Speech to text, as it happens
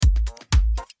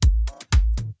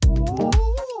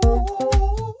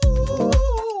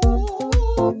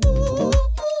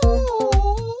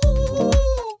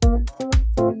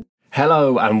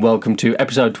Hello and welcome to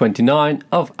episode 29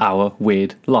 of Our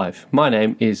Weird Life. My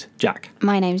name is Jack.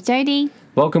 My name's Jodie.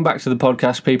 Welcome back to the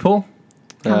podcast, people.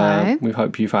 Hello. We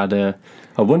hope you've had a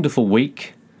wonderful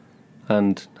week.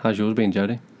 And how's yours been,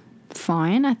 Jodie?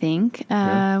 Fine, I think.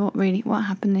 What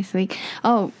happened this week?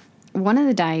 Oh, one of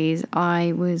the days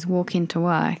I was walking to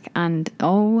work and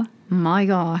oh my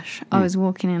gosh, I was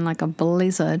walking in like a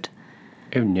blizzard.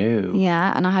 Oh no.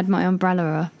 Yeah, and I had my umbrella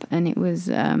up and it was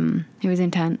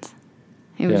intense.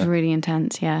 It was really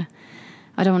intense, yeah.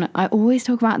 I always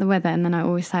talk about the weather and then I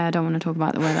always say I don't want to talk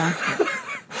about the weather.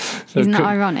 Isn't that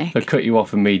ironic? They cut you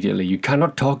off immediately. You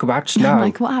cannot talk about snow.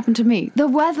 Like, what happened to me? The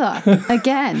weather,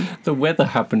 again. The weather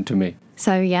happened to me.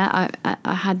 So, yeah,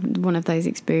 I had one of those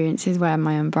experiences where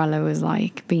my umbrella was,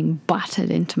 like, being battered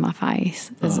into my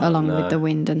face along with the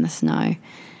wind and the snow.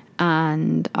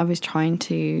 And I was trying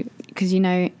to... Because, you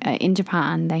know, in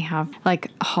Japan, they have, like,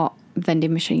 hot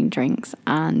vending machine drinks.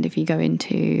 And if you go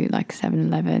into, like,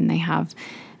 7-Eleven, they have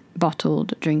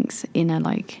bottled drinks in a,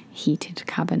 like, heated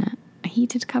cabinet. A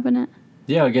heated cabinet?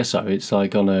 Yeah, I guess so. It's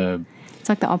like on a... It's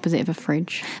like the opposite of a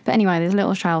fridge. But anyway, there's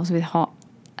little shelves with hot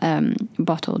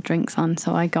bottled drinks on.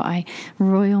 So I got a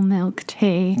royal milk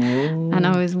tea. Ooh. And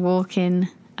I was walking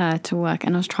to work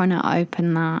and I was trying to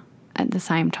open that at the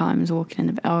same time as walking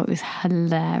in the... Oh, it was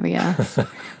hilarious. It's a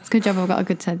good job I've got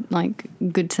a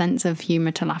good sense of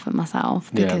humour to laugh at myself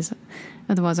because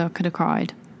otherwise I could have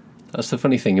cried. That's the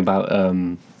funny thing about...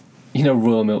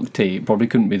 royal milk tea probably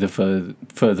couldn't be the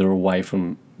further away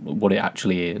from what it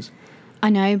actually is. I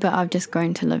know, but I've just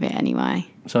grown to love it anyway.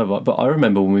 So, but I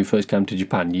remember when we first came to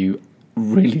Japan, you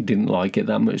really didn't like it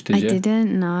that much, did you? I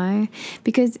didn't, no.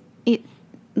 Because it,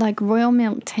 like royal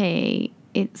milk tea,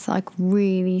 it's like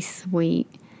really sweet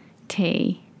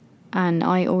tea. And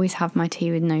I always have my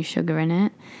tea with no sugar in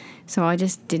it. So I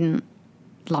just didn't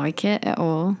like it at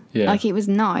all. Yeah. Like it was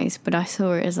nice, but I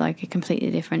saw it as like a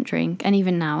completely different drink. And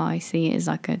even now I see it as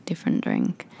like a different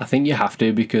drink. I think you have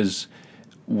to because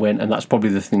and that's probably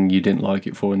the thing you didn't like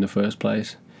it for in the first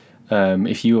place.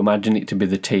 If you imagine it to be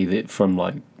the tea that from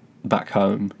like back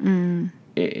home,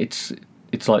 it's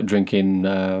like drinking,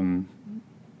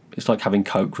 it's like having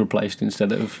Coke replaced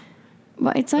instead of...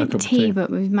 Well, it's like tea, but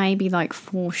with maybe like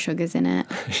 4 sugars in it.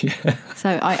 Yeah.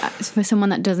 So for someone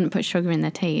that doesn't put sugar in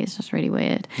their tea, it's just really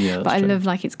weird. Yeah, but I love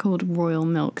like it's called royal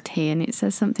milk tea, and it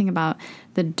says something about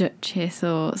the Duchess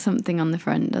or something on the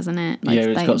front, doesn't it? Like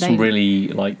It's got some really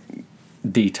like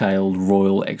detailed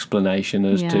royal explanation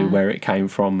as to where it came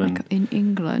from, and like in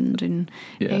England in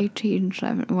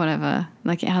 1870, whatever.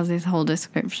 Like it has this whole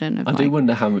description of. I do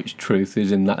wonder how much truth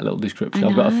is in that little description.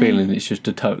 I've got a feeling it's just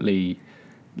a totally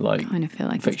kind of feel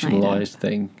like fictionalized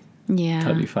thing. Yeah,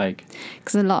 totally fake.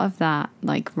 Because a lot of that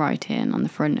like writing on the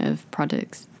front of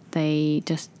products, they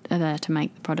just are there to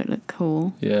make the product look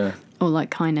cool. Yeah. Or like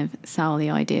kind of sell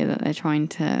the idea that they're trying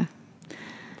to,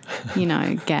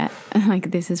 get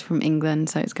like this is from England,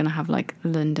 so it's going to have like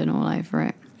London all over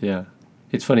it. Yeah,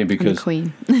 it's funny because and the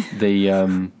Queen.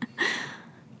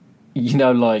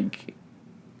 Like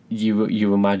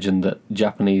you imagine that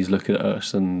Japanese look at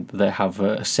us and they have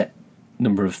a set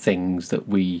number of things that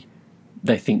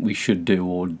they think we should do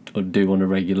or do on a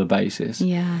regular basis.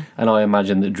 Yeah. And I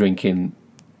imagine that drinking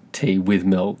tea with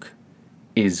milk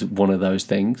is one of those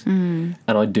things. And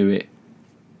I do it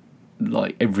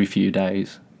like every few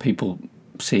days. People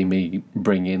see me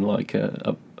bring in like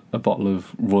a bottle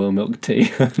of royal milk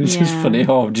tea. It's just funny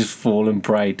how I've just fallen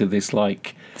prey to this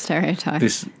like stereotype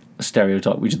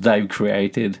which they've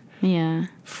created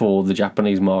for the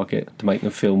Japanese market to make them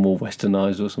feel more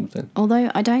westernized or something. Although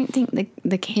I don't think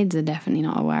the kids are definitely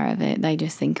not aware of it. They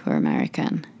just think we're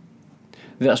American.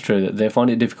 That's true. They find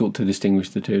it difficult to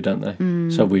distinguish the two, don't they?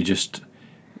 So we just...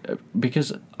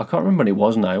 Because I can't remember when it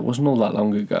was now. It wasn't all that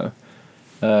long ago.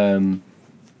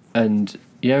 And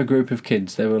a group of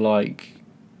kids, they were like,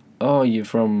 oh, you're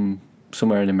from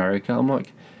somewhere in America? I'm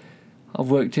like, I've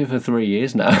worked here for 3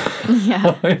 years now.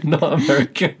 Yeah. I'm not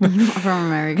American. I'm not from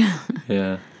America.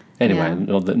 Yeah. Anyway,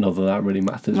 not that really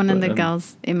matters. One of the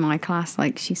girls in my class,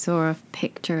 like, she saw a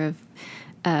picture of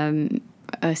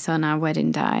us on our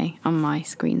wedding day on my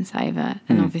screensaver.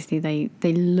 And obviously they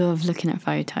love looking at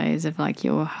photos of, like,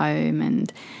 your home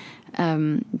and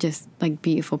just, like,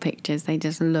 beautiful pictures. They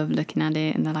just love looking at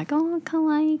it. And they're like, oh,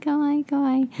 kawaii, kawaii,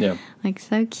 kawaii. Yeah. Like,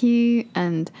 so cute.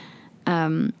 And...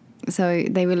 so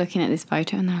they were looking at this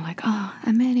photo and they were like, oh,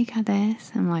 America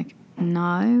this. I'm like,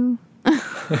 no. I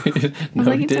was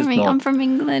like, it's me. I'm from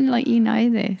England. Like, you know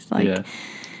this. Like,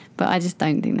 but I just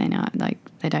don't think they know. Like,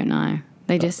 they don't know.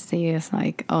 They just see us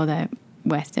like, oh, they're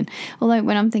Western. Although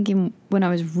when I'm thinking, when I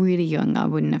was really young, I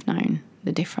wouldn't have known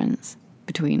the difference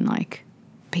between like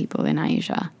people in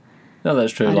Asia. No,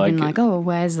 that's true. I'd Like, have been like, oh,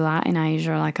 where's that in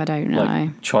Asia? Like, I don't know.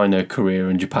 like China, Korea,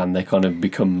 and Japan, they kind of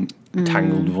become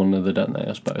tangled with one another, don't they?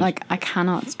 I suppose. Like, I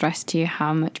cannot stress to you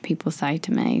how much people say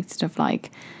to me stuff like,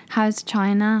 "How's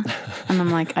China?" And I'm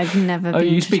like, I've never been to China.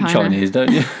 Oh, you speak Chinese,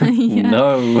 don't you? Yeah.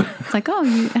 No. It's like,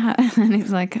 oh, and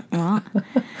it's like, what?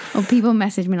 Or people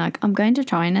message me like, I'm going to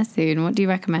China soon. What do you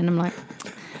recommend? I'm like,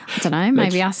 I don't know.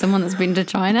 Maybe ask someone that's been to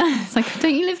China. It's like,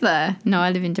 don't you live there? No,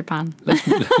 I live in Japan.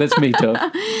 Let's meet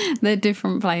up. They're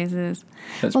different places.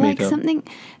 Let's meet up.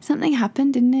 Something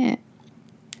happened, didn't it,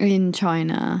 in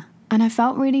China? And I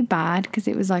felt really bad because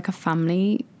it was like a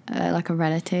family, like a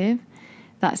relative,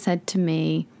 that said to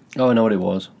me... Oh, I know what it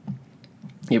was.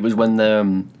 It was when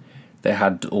they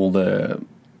had all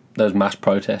those mass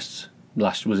protests.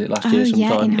 Was it last year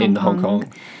sometime? In Hong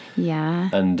Kong. Yeah.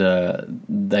 And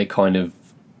they kind of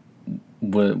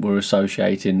were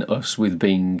associating us with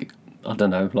being, I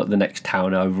don't know, like the next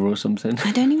town over or something.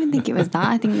 I don't even think it was that.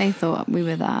 I think they thought we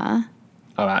were there.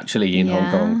 Oh, actually in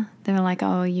Hong Kong. They were like,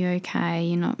 oh, are you okay?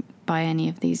 You're not by any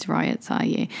of these riots, are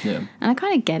you? Yeah. And I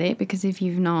kind of get it, because if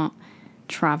you've not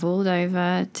travelled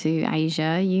over to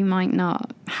Asia, you might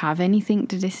not have anything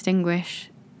to distinguish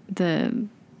the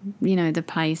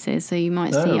places. So you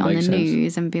might see it on the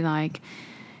news and be like,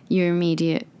 your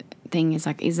immediate thing is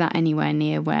like, is that anywhere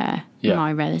near where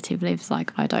my relative lives?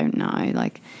 Like, I don't know.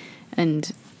 Like, and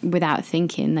without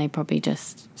thinking, they probably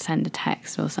just send a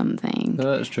text or something.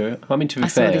 No, that's true. I mean, to be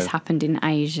fair, I saw this happened in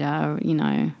Asia,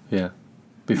 Yeah.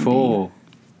 Before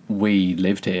we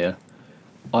lived here,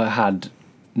 I had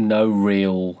no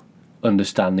real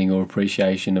understanding or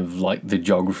appreciation of like the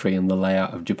geography and the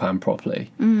layout of Japan properly.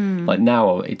 Like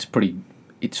now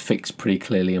it's fixed pretty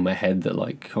clearly in my head that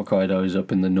like Hokkaido is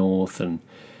up in the north and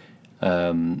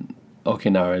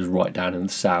Okinawa is right down in the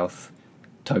south.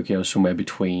 Tokyo's somewhere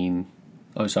between.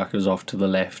 Osaka's off to the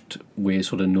left. We're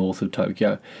sort of north of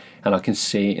Tokyo, and I can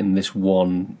see it in this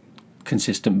one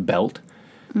consistent belt.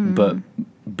 But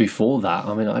before that,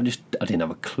 I mean, I didn't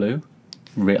have a clue.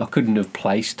 I couldn't have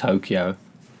placed Tokyo.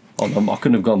 I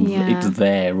couldn't have gone. Yeah. It's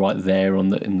there, right there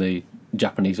in the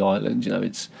Japanese islands.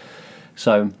 It's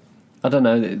so. I don't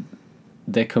know.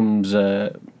 There comes.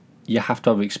 You have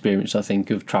to have experience, I think,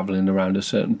 of travelling around a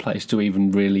certain place to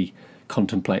even really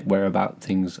contemplate whereabout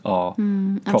things are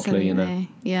properly. Absolutely.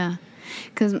 Yeah,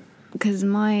 because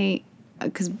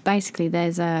basically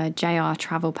there's a JR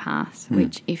travel pass,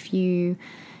 which if you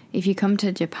come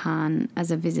to Japan as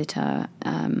a visitor,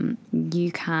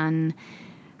 you can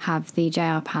have the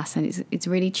JR pass, and it's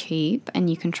really cheap, and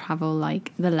you can travel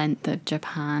like the length of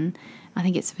Japan. I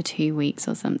think it's for 2 weeks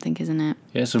or something, isn't it?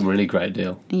 Yeah, it's a really great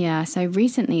deal. Yeah, so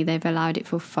recently they've allowed it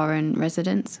for foreign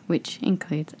residents, which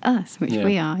includes us, which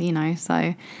we are,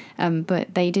 so,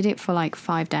 but they did it for like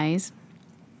 5 days.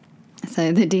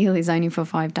 So the deal is only for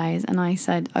 5 days. And I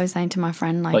was saying to my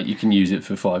friend, like you can use it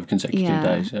for 5 consecutive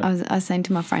days. Yeah. I was saying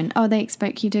to my friend, oh, they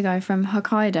expect you to go from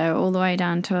Hokkaido all the way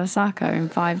down to Osaka in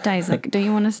 5 days. Like, do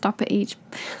you want to stop at each?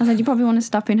 I said, you probably want to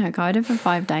stop in Hokkaido for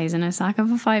 5 days and Osaka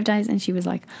for 5 days. And she was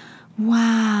like,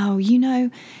 wow,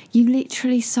 you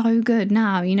literally so good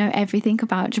now. You know everything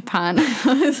about Japan.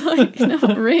 I was like,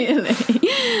 not really.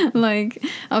 Like,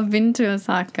 I've been to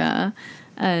Osaka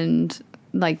and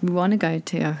like we want to go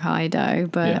to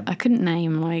Hokkaido, but I couldn't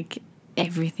name like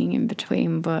everything in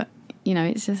between. But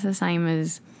it's just the same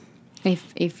as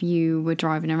if you were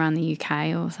driving around the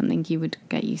UK or something, you would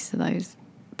get used to those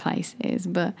places.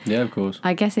 But yeah, of course,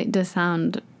 I guess it does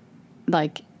sound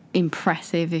like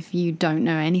impressive if you don't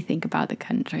know anything about the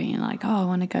country and like, oh, I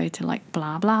want to go to like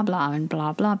blah blah blah and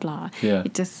blah blah blah. Yeah,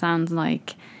 it just sounds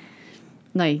like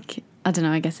I don't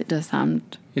know. I guess it does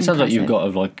sound. It sounds like you've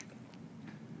got like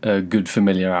a good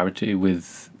familiarity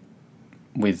with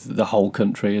the whole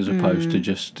country as opposed to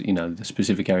just the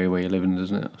specific area where you live in,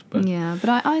 doesn't it? Yeah,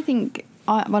 but I think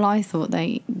I thought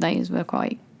those were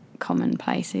quite common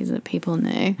places that people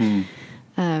knew,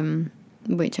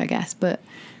 which I guess, but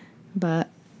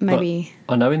maybe.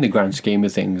 But I know in the grand scheme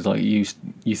of things, like you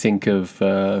think of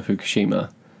Fukushima,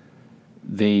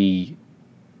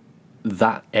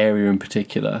 that area in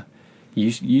particular,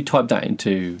 you type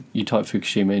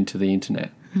Fukushima into the internet,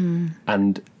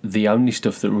 and the only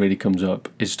stuff that really comes up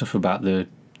is stuff about the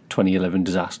 2011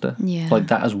 disaster. Yeah, like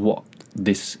that is what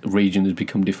this region has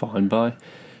become defined by.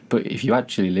 But if you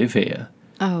actually live here,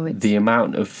 the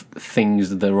amount of things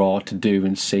that there are to do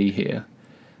and see here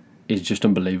is just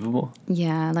unbelievable.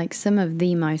 Yeah, like some of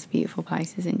the most beautiful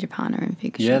places in Japan are in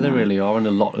Fukushima. Yeah, they really are, and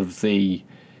a lot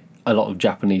of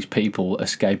Japanese people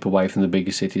escape away from the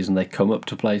bigger cities and they come up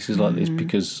to places like this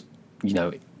because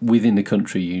within the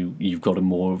country you've got a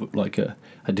more of like a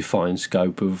defined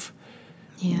scope of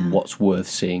what's worth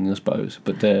seeing, I suppose.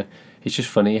 But it's just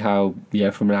funny how,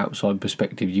 from an outside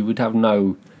perspective, you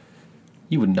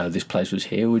wouldn't know this place was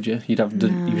here, would you? You'd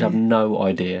have no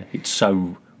idea. It's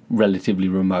so relatively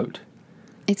remote.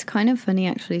 It's kind of funny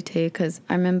actually too, because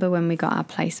I remember when we got our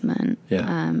placement,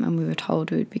 and we were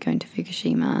told we would be going to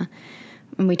Fukushima,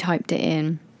 and we typed it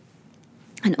in,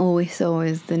 and all we saw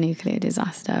was the nuclear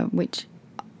disaster, which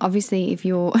obviously if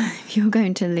you're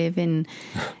going to live in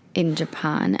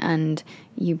Japan, and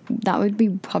that would be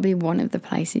probably one of the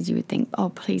places you would think, oh,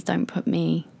 please don't put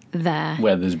me there.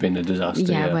 Where there's been a disaster.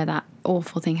 Yeah, where that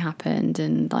awful thing happened,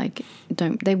 and like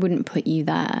they wouldn't put you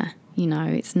there.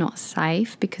 It's not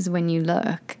safe, because when you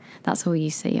look, that's all you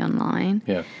see online.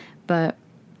 Yeah. But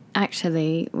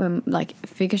actually,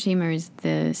 Fukushima is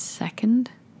the second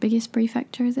biggest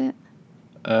prefecture, is it?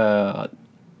 I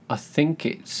think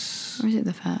it's... Or is it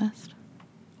the first?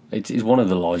 It's one of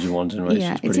the larger ones in relation.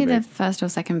 Yeah, it's either the first or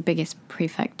second biggest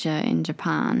prefecture in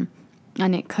Japan.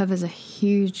 And it covers a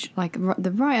huge, right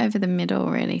over the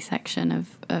middle, really, section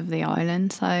of the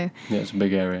island. So yeah, it's a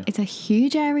big area. It's a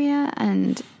huge area,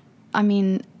 and... I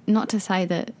mean, not to say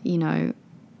that, it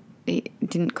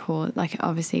didn't cause,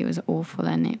 obviously it was awful,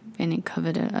 and it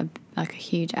covered a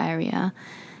huge area.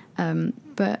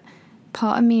 But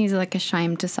part of me is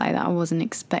ashamed to say that I wasn't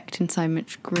expecting so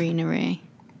much greenery.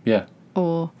 Yeah.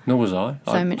 Or nor was I.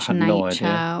 So much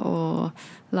nature, or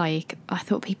I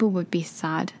thought people would be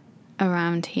sad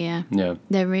around here. Yeah.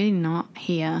 They're really not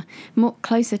here. More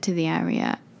closer to the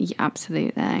area, yeah,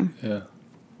 absolutely. Yeah.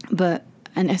 But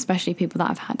and especially people that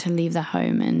have had to leave their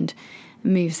home and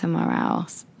move somewhere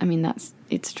else. I mean,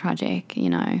 it's tragic,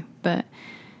 but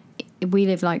we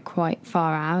live quite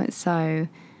far out, so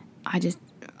I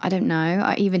don't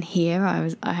know. Even here, I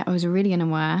was really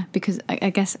unaware, because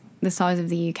I guess the size of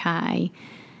the UK,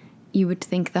 you would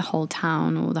think the whole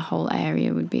town or the whole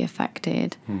area would be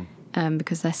affected,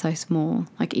 because they're so small.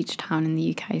 Each town in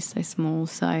the UK is so small,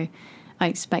 so I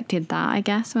expected that, I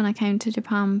guess, when I came to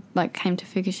Japan, came to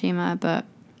Fukushima, but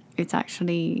it's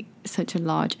actually such a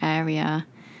large area.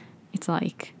 It's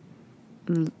lots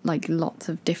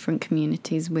of different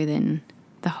communities within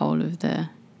the whole of the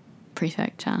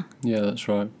prefecture. Yeah, that's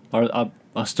right. I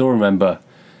still remember,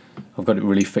 I've got it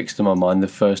really fixed in my mind, the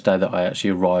first day that I actually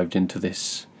arrived into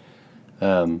this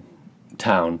town,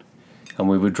 and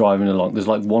we were driving along. There's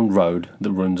one road that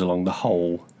runs along the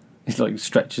whole... It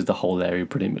stretches the whole area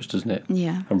pretty much, doesn't it?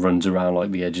 Yeah. And runs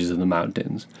around the edges of the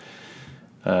mountains.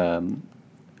 And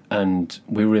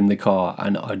we were in the car,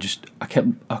 and I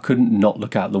couldn't not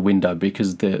look out the window,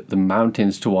 because the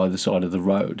mountains to either side of the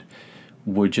road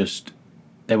were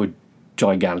they were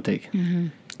gigantic. Mm-hmm.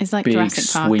 It's like big,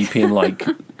 Jurassic Park. sweeping,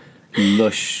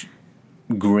 lush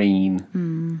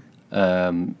green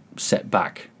set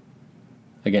back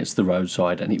against the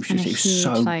roadside, and it was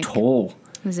so tall.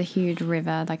 There's a huge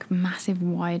river, massive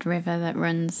wide river that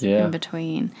runs in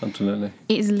between. Absolutely.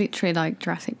 It's literally like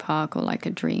Jurassic Park, or a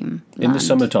dream land. In the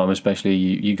summertime especially,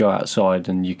 you go outside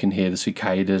and you can hear the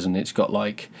cicadas, and it's got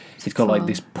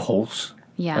this pulse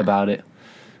about it,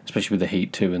 especially with the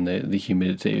heat too, and the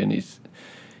humidity, and it's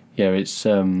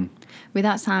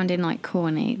without sounding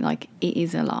corny, it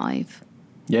is alive.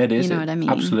 Yeah, it is. You know what I mean?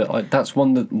 Absolutely. That's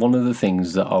one of the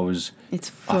things that It's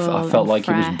full. I felt like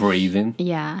fresh. It was breathing.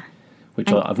 Yeah. Which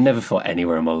I've never felt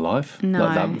anywhere in my life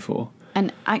like that before.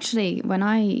 And actually, when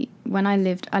I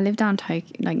lived down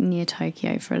Tokyo, near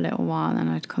Tokyo for a little while, and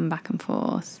I'd come back and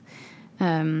forth.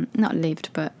 Not lived,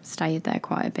 but stayed there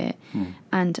quite a bit.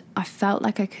 And I felt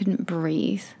like I couldn't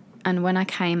breathe. And when I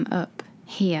came up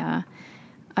here,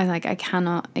 I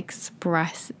cannot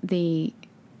express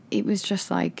it was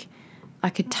just I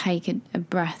could take a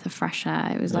breath of fresh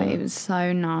air. It was it was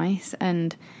so nice,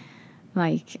 and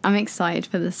I'm excited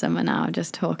for the summer now,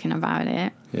 just talking about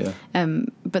it. Yeah.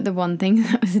 But the one thing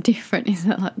that was different is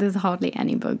that there's hardly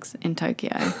any bugs in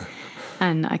Tokyo.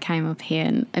 And I came up here,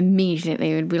 and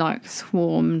immediately it would be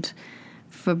swarmed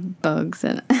for bugs,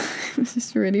 and it was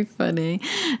just really funny.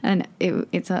 And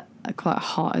it's quite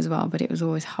hot as well, but it was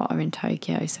always hotter in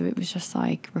Tokyo, so it was just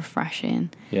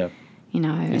refreshing. Yeah.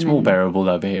 It's more bearable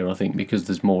over here, I think, because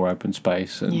there's more open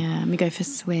space. And we go for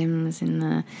swims in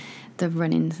the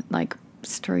running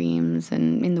streams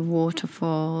and in the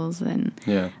waterfalls, and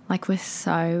we're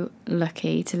so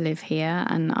lucky to live here.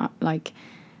 And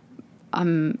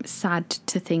I'm sad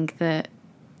to think that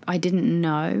I didn't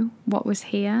know what was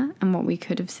here and what we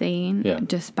could have seen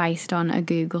just based on a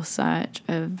Google search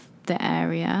of the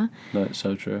area. No, it's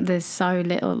so true. There's so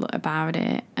little about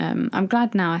it. I'm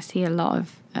glad now I see a lot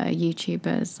of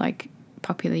YouTubers,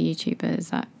 popular YouTubers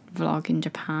that vlog in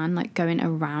Japan, like going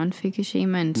around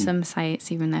Fukushima, and some say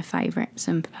it's even their favourite.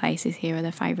 Some places here are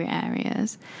their favourite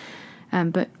areas.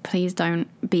 But please don't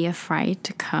be afraid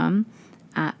to come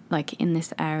at like in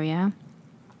this area.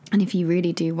 And if you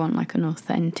really do want like an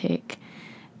authentic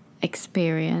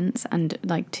experience and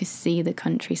like to see the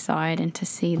countryside and to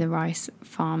see the rice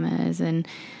farmers and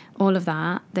all of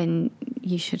that, then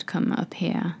you should come up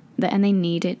here. And they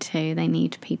need it too. They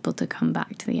need people to come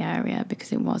back to the area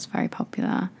because it was very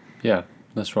popular. Yeah,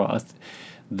 that's right.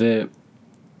 The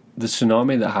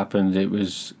tsunami that happened, it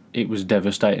was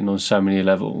devastating on so many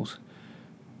levels.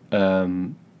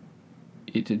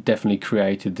 It definitely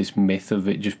created this myth of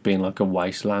it just being like a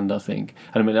wasteland, I think.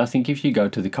 And I mean, I think if you go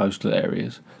to the coastal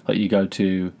areas, like you go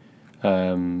to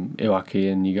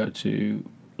Iwaki and you go to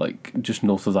like just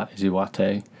north of that is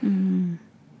Iwate,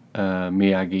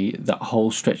 Miyagi, that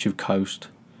whole stretch of coast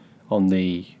on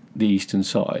the eastern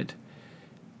side,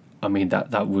 I mean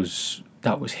that was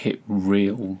hit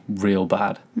real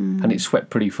bad, and it swept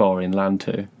pretty far inland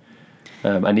too.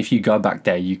 And if you go back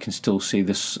there, you can still see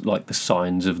this, like the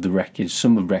signs of the wreckage,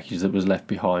 some of the wreckage that was left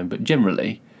behind. But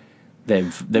generally,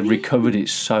 they've recovered it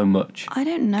so much. I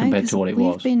don't know compared to what it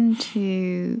was. We've been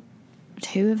to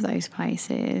 2 of those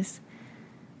places,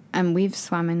 and we've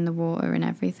swam in the water and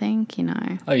everything. You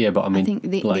know. Oh yeah, but I mean, I think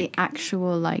the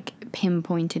actual like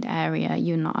pinpointed area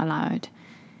you're not allowed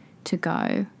to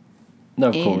go. No,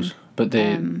 of course, but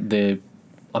the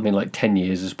I mean, like 10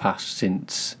 years has passed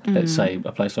since, let's say,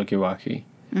 a place like Iwaki.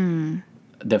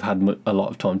 They've had a lot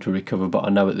of time to recover, but I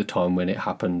know at the time when it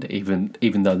happened, even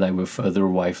though they were further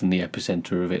away from the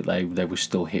epicenter of it, they were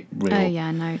still hit real. Oh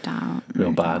yeah, no doubt.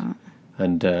 Real bad.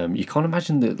 And you can't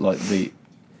imagine that, like the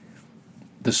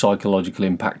psychological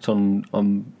impact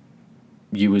on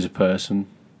you as a person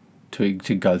to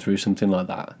go through something like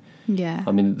that. Yeah.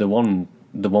 I mean, the one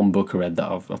book I read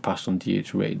that I've passed on to you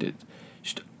to read, it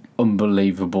just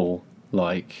unbelievable,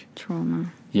 like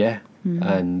trauma. Yeah.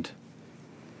 And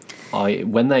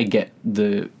when they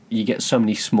you get so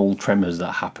many small tremors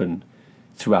that happen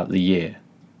throughout the year.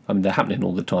 I mean, they're happening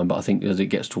all the time, but I think as it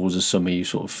gets towards the summer, you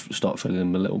sort of start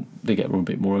feeling them they get a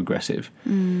bit more aggressive.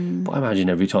 But I imagine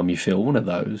every time you feel one of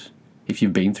those, if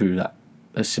you've been through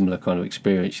a similar kind of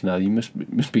experience, you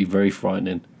must be very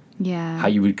frightening. Yeah. How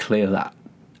you would clear that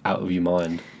out of your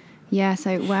mind. Yeah,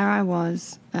 so where I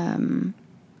was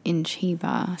in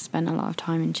Chiba, I spent a lot of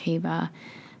time in Chiba,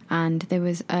 and there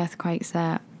was earthquakes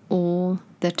there all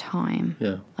the time.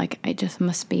 Yeah. Like, it just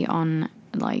must be on,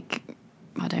 like,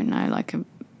 I don't know, like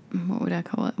what would I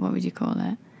call it? What would you call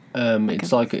it?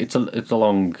 It's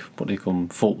along, what do you call them,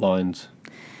 fault lines.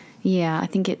 Yeah, I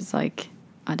think it's like,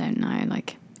 I don't know,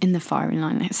 like in the firing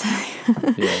line, let's say.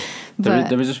 Yeah.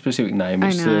 There is a specific name.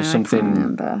 It's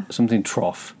something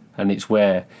trough, and it's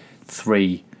where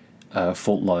 3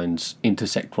 fault lines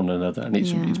intersect one another, and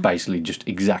it's basically just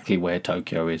exactly where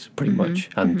Tokyo is, pretty much,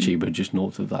 and Chiba just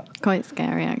north of that. Quite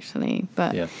scary, actually,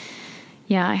 but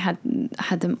yeah, I had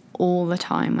them all the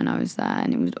time when I was there,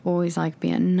 and it would always like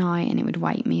be at night, and it would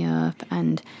wake me up,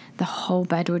 and the whole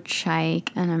bed would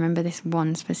shake. And I remember this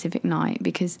one specific night,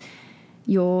 because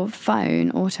your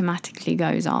phone automatically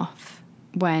goes off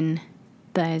when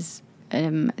there's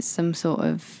some sort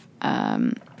of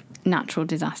natural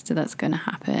disaster that's going to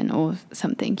happen or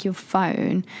something. Your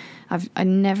phone, I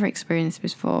never experienced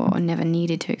this before, or never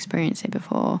needed to experience it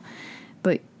before,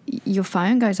 but your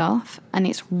phone goes off and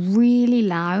it's really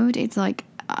loud. It's like,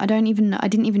 I didn't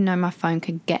even know my phone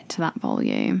could get to that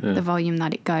volume, the volume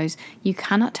that it goes. You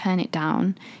cannot turn it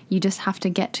down. You just have to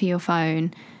get to your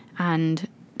phone and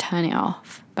turn it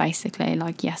off, basically.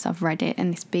 Like, yes, I've read it,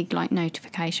 and this big like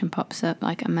notification pops up,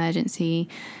 like emergency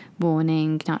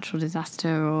warning, natural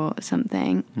disaster or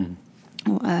something,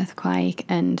 or earthquake,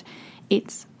 and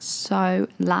it's so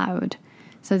loud.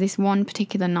 So this one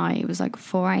particular night, it was like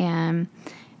 4 a.m,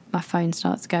 my phone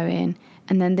starts going,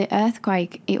 and then the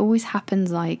earthquake, it always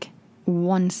happens like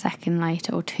 1 second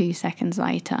later or 2 seconds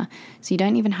later, so you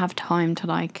don't even have time to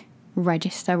like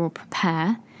register or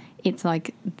prepare. It's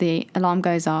like the alarm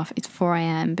goes off, it's 4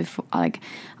 a.m, before, like,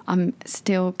 I'm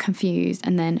still confused,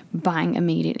 and then bang,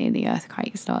 immediately the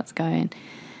earthquake starts going.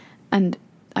 And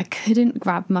I couldn't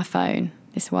grab my phone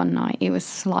this one night. It was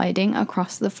sliding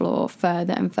across the floor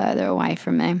further and further away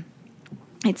from me.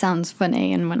 It sounds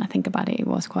funny, and when I think about it, it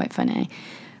was quite funny.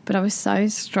 But I was so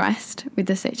stressed with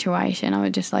the situation. I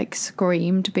would just like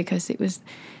screamed, because it was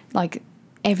like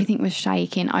everything was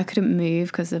shaking. I couldn't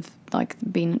move because of like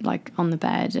being like on the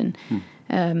bed, and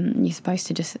you're supposed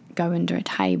to just go under a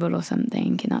table or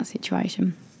something in that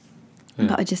situation.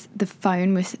 But the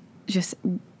phone was just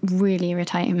really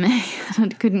irritating me. I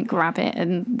couldn't grab it,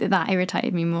 and that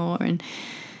irritated me more. And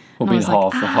Or being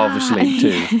half asleep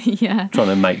too. Yeah. Trying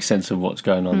to make sense of what's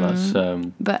going on. That's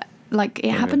But like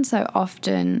it happened so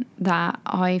often that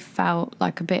I felt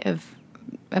like a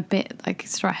bit like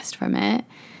stressed from it.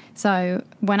 So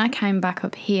when I came back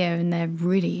up here, and there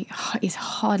really is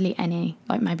hardly any,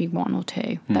 like maybe one or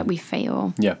two that we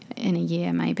feel in a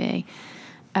year maybe.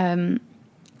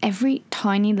 Every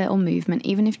tiny little movement,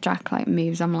 even if Jack like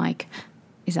moves, I'm like,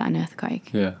 is that an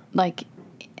earthquake? Yeah. Like,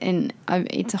 and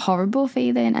it's a horrible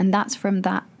feeling, and that's from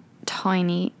that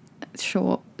tiny,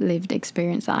 short-lived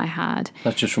experience that I had.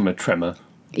 That's just from a tremor.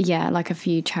 Yeah, like a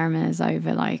few tremors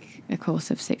over like a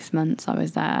course of 6 months I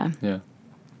was there. Yeah.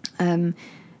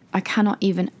 I cannot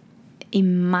even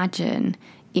imagine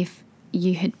if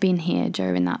you had been here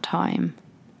during that time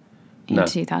in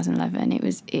 2011.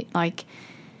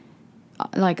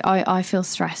 I feel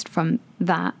stressed from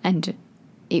that, and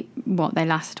they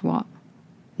last not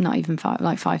even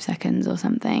 5 seconds or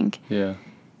something. Yeah.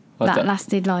 That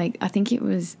lasted like, I think it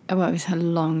was a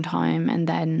long time, and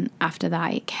then after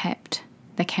that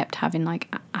they kept having like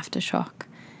aftershock.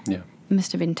 Yeah. It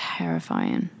must have been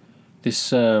terrifying.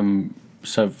 This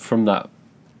so from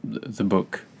the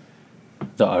book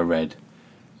that I read,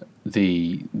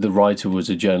 the writer was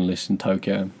a journalist in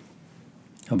Tokyo.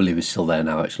 I believe he's still there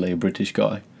now, actually, a British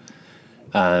guy.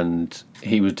 And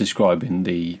he was describing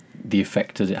the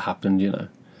effect as it happened, you know.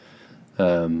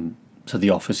 So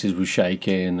the offices were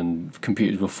shaking and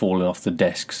computers were falling off the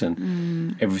desks,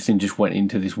 and everything just went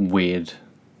into this weird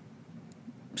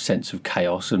sense of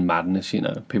chaos and madness, you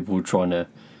know. People were trying to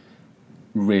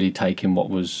really take in what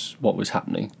was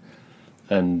happening.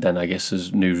 And then I guess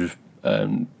as news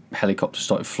helicopters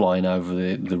started flying over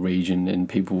the region, and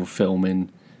people were filming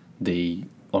the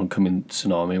oncoming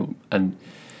tsunami. And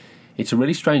it's a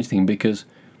really strange thing, because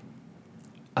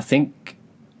I think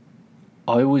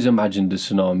I always imagined a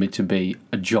tsunami to be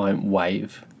a giant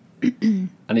wave, and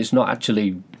it's not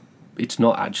actually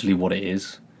what it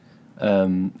is.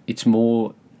 It's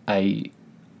more a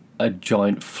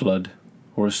giant flood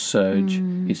or a surge.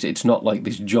 It's not like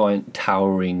this giant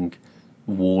towering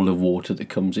wall of water that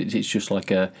comes. It's just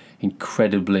like a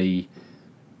incredibly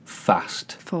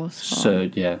fast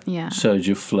surge, surge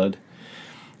of flood.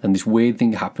 And this weird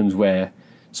thing happens where,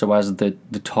 so as the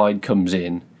tide comes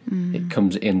in, it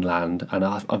comes inland, and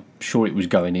I'm sure it was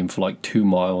going in for like 2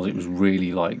 miles. It was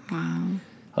really like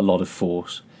a lot of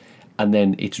force, and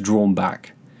then it's drawn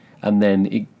back, and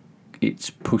then it's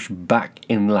pushed back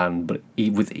inland, but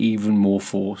with even more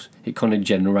force. It kind of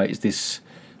generates this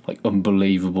like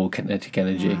unbelievable kinetic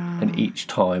energy, and each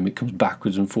time it comes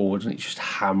backwards and forwards, and it's just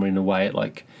hammering away at,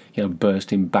 like, you know,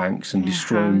 bursting banks and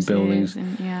destroying buildings.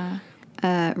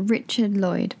 Richard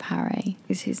Lloyd Parry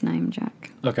is his name,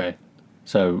 Jack. Okay,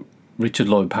 so Richard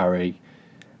Lloyd Parry,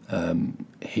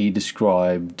 he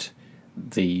described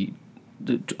the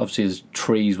obviously as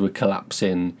trees were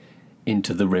collapsing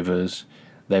into the rivers,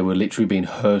 they were literally being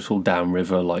hurtled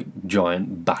downriver like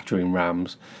giant battering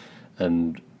rams,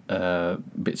 and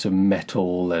bits of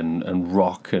metal and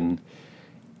rock, and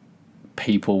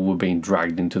people were being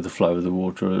dragged into the flow of the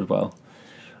water as well.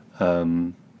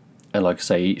 And like I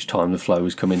say, each time the flow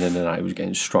was coming in and out, it was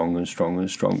getting stronger and stronger and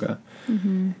stronger.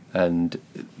 And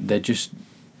they're just,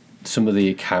 some of the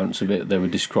accounts of it, they were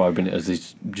describing it as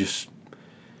this just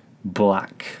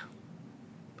black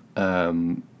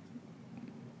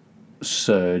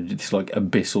surge, this like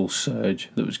abyssal surge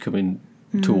that was coming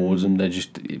towards them.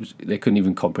 They couldn't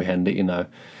even comprehend it, you know.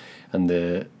 And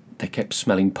they kept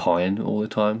smelling pine all the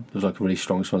time. There was like a really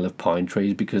strong smell of pine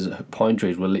trees, because pine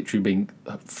trees were literally being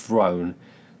thrown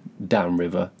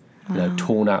downriver, you know,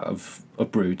 torn out of,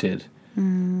 uprooted,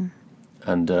 and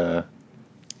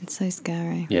it's so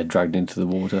scary. Yeah, dragged into the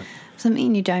water.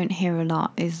 Something you don't hear a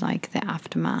lot is like the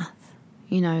aftermath,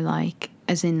 you know, like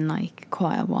as in like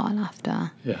quite a while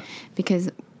after. Yeah. Because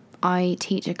I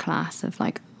teach a class of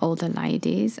like older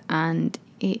ladies, and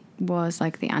it was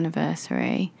like the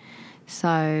anniversary,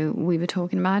 so we were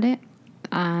talking about it,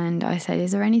 and I said,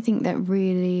 is there anything that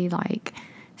really like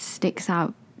sticks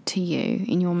out to you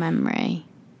in your memory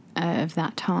of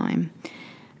that time?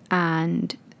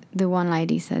 And the one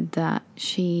lady said that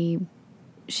she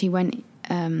went,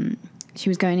 she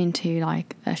was going into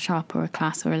like a shop or a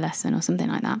class or a lesson or something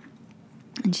like that,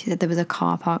 and she said there was a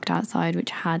car parked outside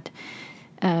which had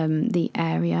the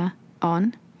area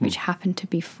on, which happened to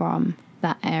be from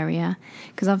that area,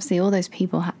 because obviously all those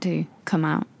people had to come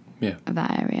out of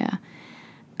that area.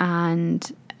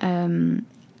 And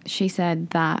she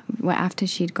said that after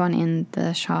she'd gone in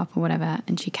the shop or whatever,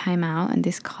 and she came out, and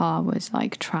this car was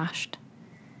like trashed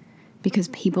because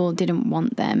people didn't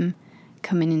want them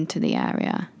coming into the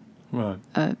area, right?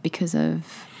 Because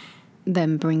of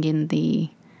them bringing the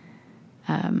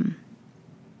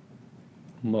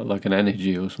like an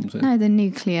energy or something. the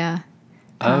nuclear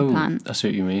power plant. I see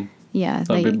what you mean. Yeah,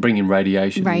 Like bringing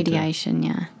radiation.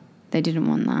 Yeah, they didn't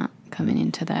want that coming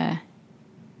into their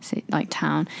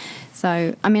town.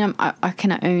 So I mean, I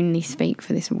can only speak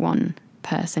for this one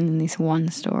person in this one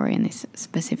story in this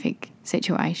specific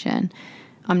situation.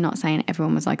 I'm not saying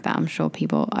everyone was like that. I'm sure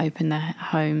people opened their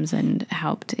homes and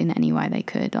helped in any way they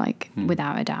could,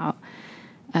 without a doubt.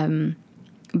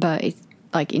 But it's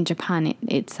like in Japan,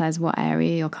 it says what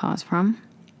area your car's from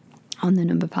on the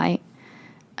number plate.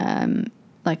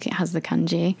 Like it has the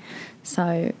kanji,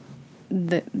 so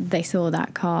they saw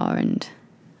that car and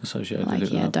associated like,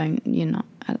 it. Yeah,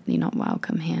 you're not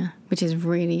welcome here, which is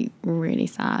really, really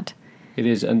sad. It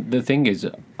is, and the thing is,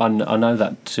 I know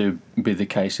that to be the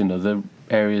case in other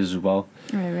areas as well.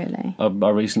 Oh, really? I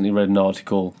recently read an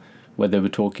article where they were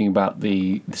talking about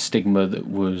the stigma that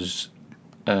was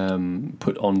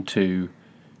put onto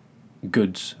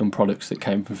goods and products that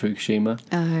came from Fukushima.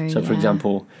 Oh, so, for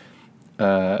example,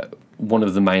 one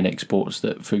of the main exports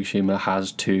that Fukushima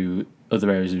has to other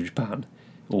areas of Japan,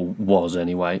 or was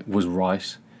anyway, was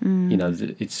rice. You know,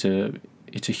 it's a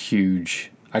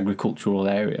huge agricultural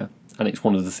area, and it's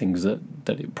one of the things that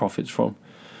it profits from.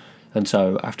 And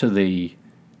so after the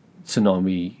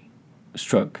tsunami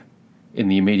struck, in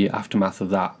the immediate aftermath of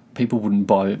that, people wouldn't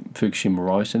buy Fukushima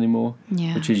rice anymore.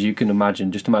 Yeah. Which, as you can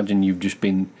imagine, just imagine you've just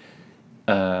been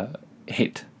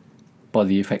hit by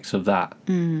the effects of that,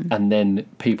 and then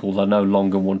people are no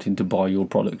longer wanting to buy your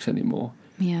products anymore.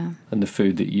 Yeah. And the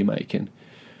food that you're making.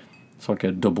 It's like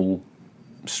a double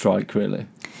strike, really.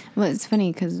 Well, it's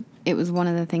funny because it was one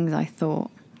of the things I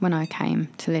thought when I came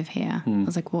to live here. I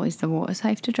was like, what, is the water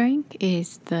safe to drink?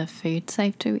 Is the food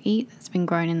safe to eat that's been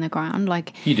grown in the ground?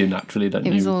 Like, you do naturally, don't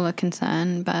you? It was all a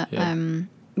concern, but Yeah.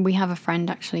 We have a friend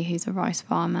actually who's a rice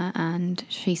farmer, and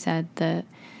she said that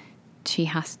she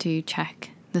has to check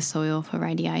the soil for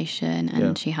radiation,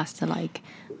 and she has to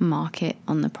mark it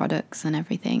on the products and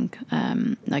everything,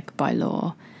 by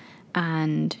law.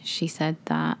 And she said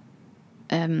that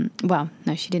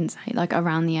no, she didn't say,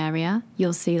 around the area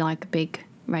you'll see big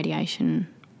radiation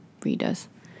readers.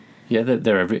 Yeah,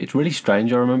 they're it's really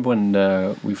strange. I remember when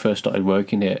we first started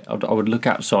working here, I would look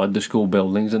outside the school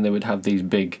buildings and they would have these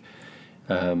big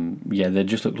they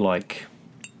just look like,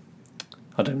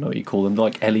 I don't know what you call them,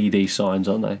 like LED signs,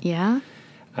 aren't they? Yeah.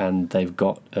 And they've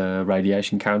got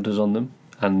radiation counters on them,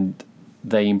 and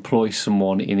they employ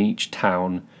someone in each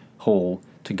town hall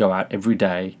to go out every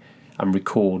day and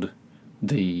record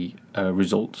the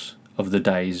results of the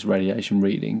day's radiation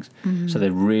readings. So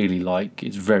they're really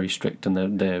it's very strict, and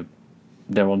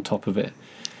they're on top of it.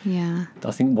 Yeah.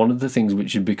 I think one of the things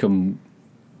which has become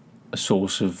a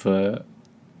source of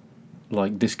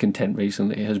discontent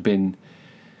recently has been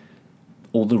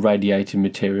all the radiated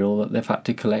material that they've had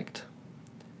to collect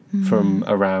from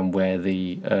around where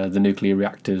the nuclear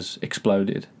reactors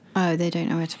exploded. Oh, they don't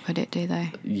know where to put it, do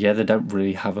they? Yeah, they don't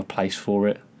really have a place for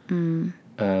it.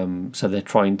 So they're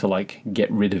trying to get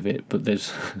rid of it, but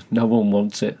there's no one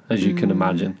wants it, as you can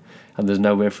imagine, and there's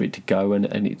nowhere for it to go, and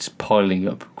it's piling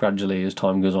up gradually as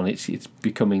time goes on. It's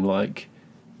becoming a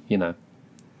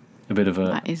bit of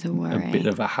that is a worry. a bit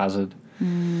of a hazard.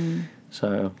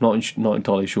 So not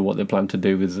entirely sure what they plan to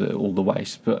do with all the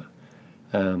waste, but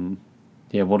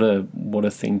what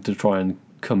a thing to try and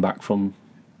come back from.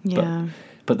 Yeah.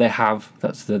 But they have.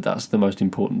 That's the most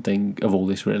important thing of all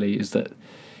this, really, is that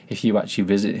if you actually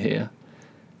visit here,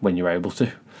 when you're able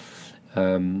to,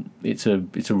 it's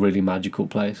a really magical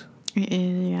place. It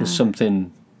is. Yeah. There's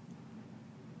something,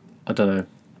 I don't know,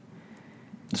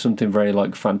 there's something very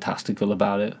fantastical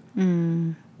about it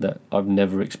that I've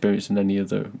never experienced in any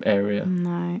other area.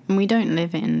 No, and we don't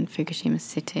live in Fukushima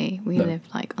City. We No. live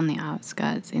on the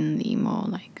outskirts, in the more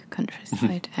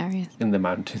countryside areas. In the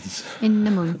mountains. In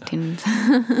the mountains.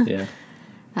 Yeah.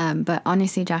 But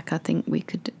honestly, Jack, I think we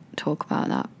could talk about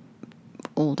that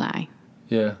all day.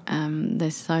 Yeah.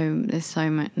 There's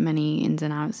so many ins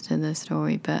and outs to the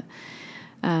story, but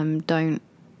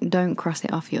don't cross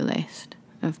it off your list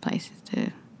of places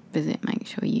to visit. Make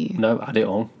sure you Add it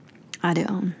on. add it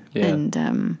on. Yeah.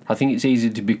 And I think it's easy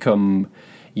to become,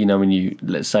 when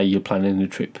let's say you're planning a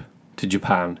trip to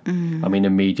Japan. I mean,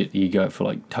 immediately you go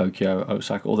for Tokyo,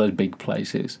 Osaka, all those big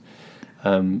places.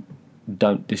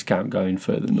 Don't discount going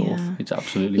further north. Yeah. It's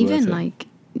absolutely even worth it.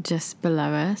 just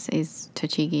below us is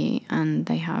Tochigi, and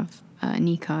they have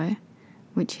Nikko,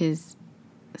 which is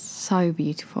so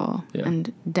beautiful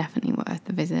and definitely worth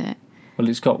the visit. Well,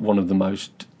 it's got one of the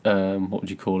most, what would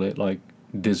you call it,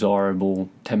 desirable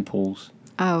temples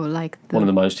Oh, like one of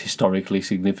the most historically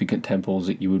significant temples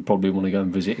that you would probably want to go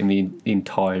and visit in the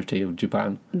entirety of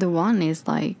Japan. the one is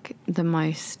like the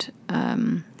most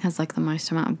has like the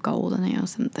most amount of gold in it or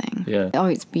something. Yeah. Oh,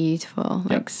 it's beautiful,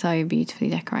 like so beautifully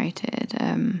decorated.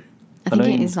 I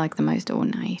think it is like the most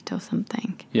ornate or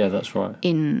something. Yeah, that's right.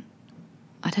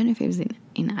 I don't know if it was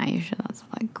in Asia. That's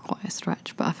like quite a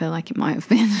stretch, but I feel like it might have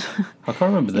been. I can't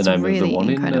remember the name really of the one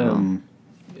incredible.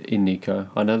 in Nikko.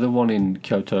 I know the one in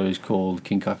Kyoto is called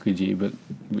Kinkakuji, but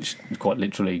which is quite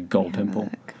literally gold temple.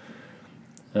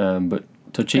 But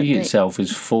Tochigi itself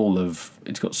is full of.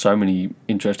 It's got so many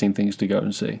interesting things to go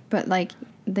and see. But like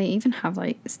they even have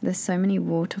like there's so many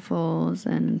waterfalls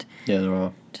and Yeah, there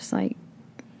are. just like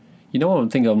You know one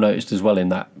thing I've noticed as well in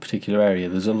that particular area?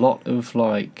 There's a lot of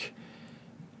like.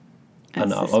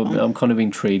 And I'm kind of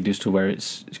intrigued as to where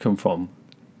it's come from.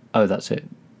 Oh, that's it.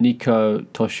 Nikko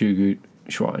Toshugu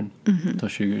Shrine.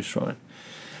 Toshugu Shrine.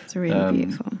 it's really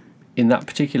beautiful. In that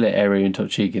particular area in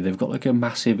Tochigi, they've got like a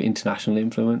massive international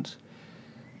influence.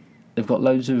 They've got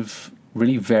loads of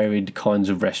really varied kinds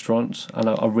of restaurants, and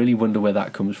I really wonder where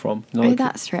that comes from. You know, like,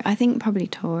 That's true. I think probably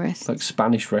tourists. like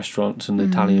Spanish restaurants and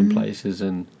Italian places,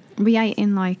 and We ate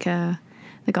in like the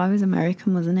guy was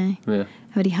American, wasn't he? yeah,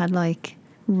 But he had like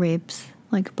ribs,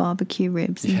 like barbecue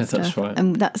ribs and Yeah, stuff. that's right.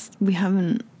 And we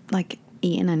haven't like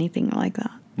eaten anything like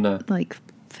that no, like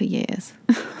for years.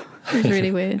 It was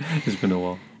really weird. it's been a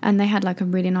while. And they had like a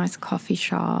really nice coffee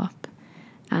shop,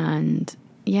 and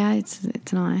yeah, it's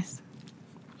nice.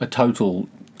 A total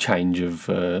change of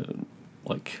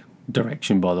like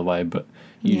direction, by the way, but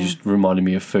you Yeah. just reminded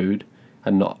me of food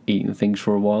and not eating things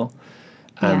for a while.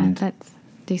 And yeah, let's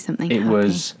do something. it happy.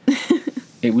 was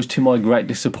it was to my great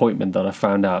disappointment that I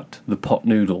found out the pot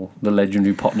noodle, the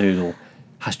legendary pot noodle,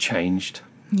 has changed,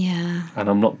 Yeah. and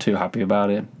I'm not too happy about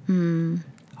it.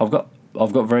 I've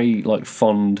got very like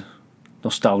fond,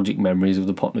 nostalgic memories of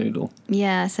the pot noodle.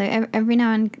 Yeah, so every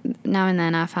now and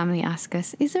then our family asks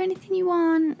us, is there anything you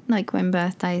want? Like when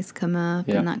birthdays come up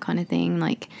Yeah. and that kind of thing.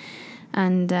 Like,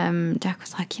 and Jack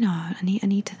was like, I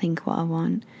need to think what I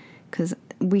want, because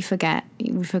we forget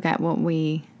what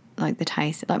we like the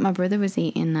taste. Like my brother was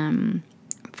eating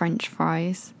French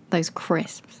fries, those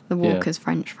crisps, the Walker's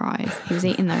French fries. He was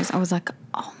eating those. I was like,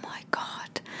 oh my God.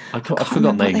 I'd can't forgotten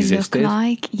remember they what existed. look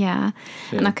like. Yeah.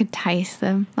 And I could taste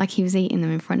them. Like he was eating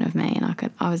them in front of me, and I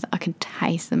could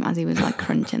taste them as he was like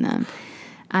crunching them.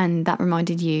 And that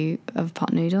reminded you of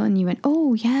pot noodle, and you went,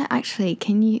 oh yeah, actually,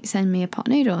 can you send me a pot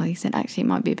noodle? He said, actually, it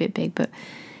might be a bit big, but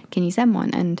can you send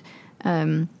one?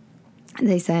 And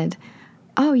they said,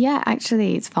 oh yeah,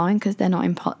 actually, it's fine because they're not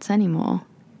in pots anymore.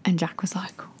 And Jack was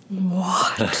like,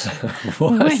 what?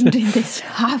 When did this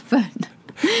happen?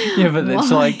 Yeah, but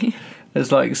Why?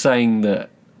 it's like saying that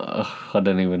I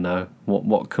don't even know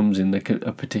what comes in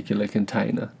a particular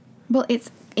container. Well,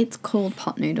 it's called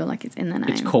pot noodle, like it's in the name.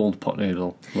 It's called pot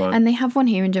noodle, right? And they have one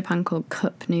here in Japan called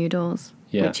cup noodles,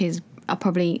 Yeah. which is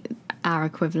probably our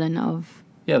equivalent of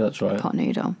yeah, that's right. pot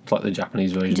noodle, It's like the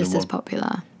Japanese version just of as one.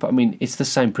 popular. But I mean, it's the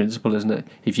same principle, isn't it?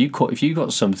 If you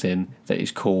got something that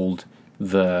is called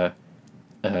the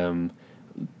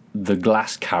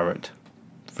glass carrot,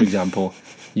 for example,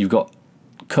 you've got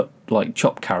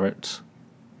chopped carrots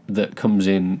that comes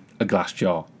in a glass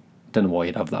jar. Don't know why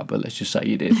you'd have that, but let's just say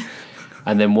you did.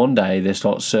 And then one day they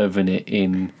start serving it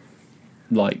in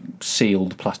like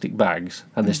sealed plastic bags,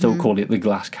 and they still call it the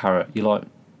glass carrot. You're like,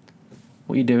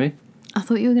 what are you doing? I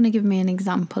thought you were going to give me an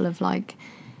example of like,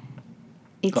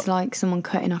 it's like someone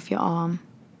cutting off your arm.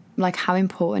 Like, how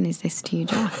important is this to you,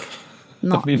 Jack?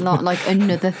 Not like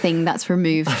another thing that's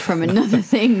removed from another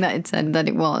thing that it said that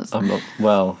it was. I'm not.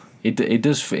 Well, it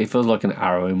does. It feels like an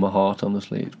arrow in my heart.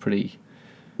 Honestly, it's pretty.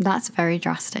 That's very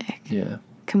drastic. Yeah.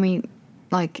 Can we,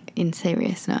 like, in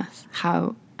seriousness,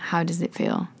 how does it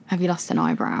feel? Have you lost an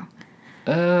eyebrow?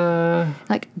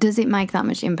 Like, does it make that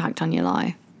much impact on your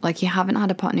life? Like, you haven't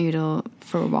had a pot noodle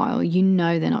for a while. You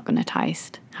know they're not going to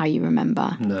taste how you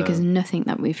remember. No. Because nothing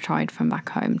that we've tried from back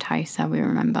home tastes how we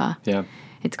remember. Yeah.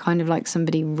 It's kind of like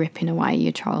somebody ripping away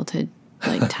your childhood,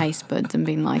 like, taste buds and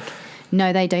being like,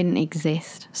 no, they don't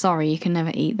exist. Sorry, you can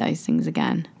never eat those things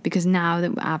again. Because now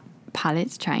that our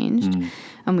palate's changed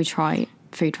and we try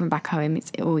food from back home,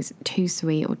 it's always too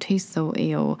sweet or too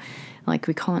salty, or like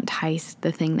we can't taste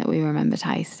the thing that we remember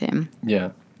tasting.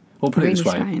 Yeah. Well, put it this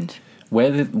way. Strange.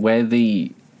 Where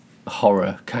the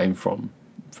horror came from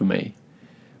for me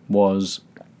was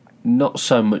not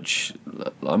so much.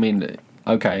 I mean,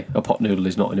 okay, a pot noodle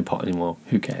is not in a pot anymore.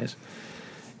 Who cares?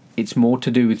 It's more to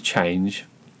do with change,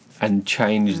 and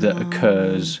change that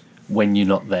occurs when you're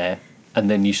not there, and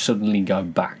then you suddenly go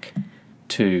back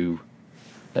to,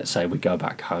 let's say we go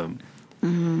back home,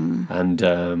 And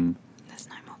There's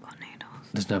no more pot noodles.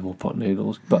 there's no more pot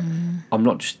noodles. But I'm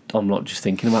not just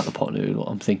thinking about the pot noodle.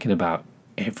 I'm thinking about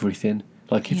everything.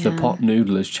 Like if the Yeah. pot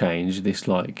noodle has changed, this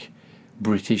like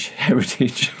British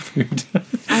heritage food,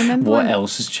 I remember what when-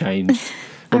 else has changed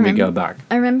when we go back?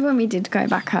 I remember when we did go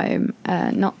back home,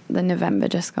 not the November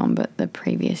just gone, but the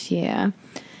previous year.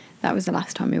 That was the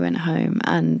last time we went home.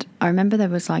 And I remember there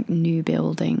was like new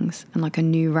buildings and like a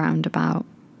new roundabout,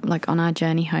 like on our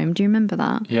journey home. Do you remember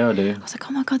that? Yeah, I do. I was like,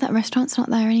 oh my God, that restaurant's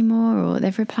not there anymore. Or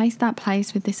they've replaced that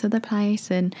place with this other place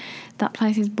and that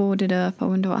place is boarded up. I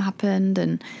wonder what happened.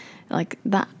 And like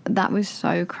that was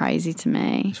so crazy to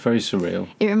me. It's very surreal.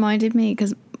 It reminded me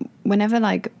because whenever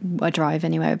like I drive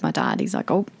anywhere with my dad, he's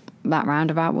like, oh, that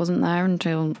roundabout wasn't there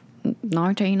until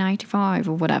 1985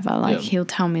 or whatever. Like he'll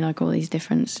tell me like all these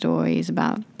different stories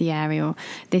about the area. Or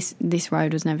this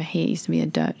road was never here. It used to be a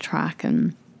dirt track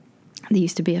and there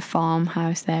used to be a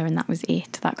farmhouse there and that was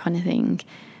it, that kind of thing.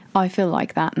 I feel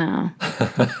like that now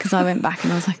because I went back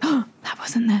and I was like, oh, that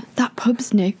wasn't there. That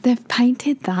pub's new. They've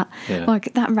painted that. Yeah.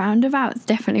 Like that roundabout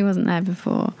definitely wasn't there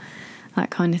before. That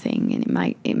kind of thing,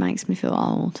 and it makes me feel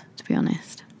old, to be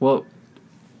honest. Well,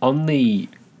 on the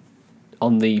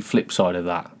flip side of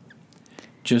that,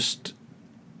 just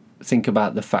think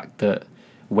about the fact that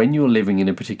when you're living in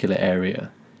a particular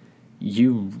area,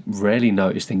 you rarely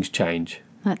notice things change.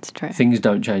 That's true. Things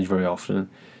don't change very often.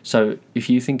 So if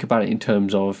you think about it in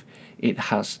terms of it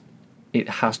has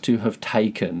to have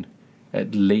taken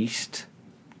at least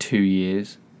 2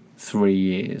 years, 3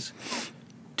 years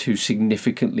to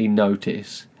significantly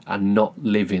notice and not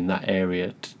live in that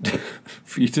area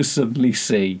for you to suddenly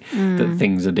see that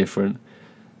things are different.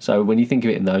 So when you think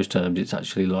of it in those terms, it's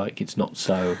actually like it's not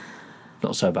so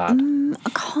bad. I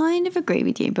kind of agree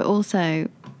with you, but also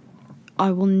I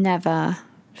will never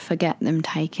forget them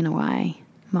taking away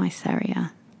my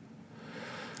Seria.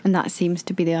 And that seems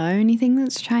to be the only thing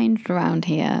that's changed around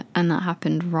here, and that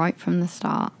happened right from the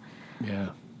start. Yeah,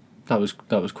 that was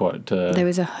quite. There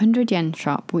was a 100 yen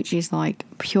shop, which is like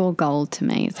pure gold to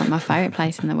me. It's like my favourite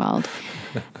place in the world,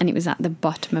 and it was at the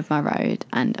bottom of my road.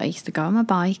 And I used to go on my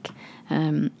bike.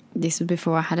 This was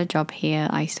before I had a job here.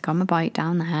 I used to go on my bike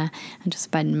down there and just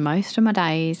spend most of my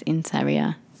days in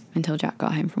Seria until Jack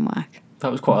got home from work.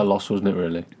 That was quite a loss, wasn't it?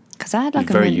 Really. Because I had like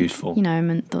Very month, useful. a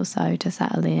month or so to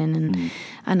settle in,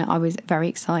 and I was very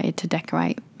excited to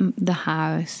decorate the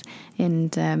house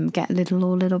and get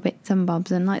little bits and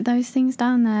bobs and like those things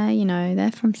down there.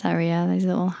 They're from Seria. Those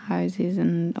little houses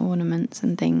and ornaments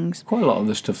and things. Quite a lot of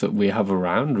the stuff that we have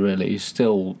around really is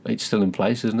still in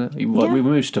place, isn't it? Like, Yeah. we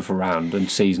move stuff around and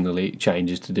seasonally it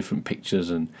changes to different pictures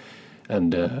and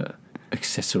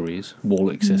accessories,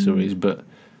 wall accessories. But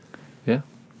yeah,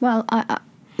 Well,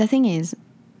 the thing is,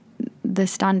 the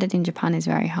standard in Japan is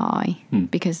very high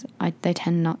because they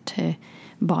tend not to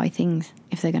buy things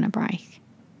if they're going to break.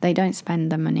 They don't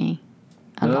spend the money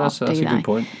a lot, that's do a they? good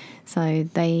point. So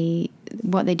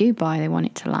what they do buy, they want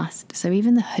it to last. So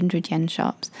even the 100 yen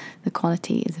shops, the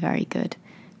quality is very good,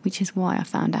 which is why I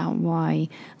found out why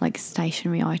like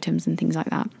stationery items and things like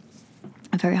that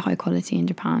are very high quality in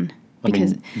Japan.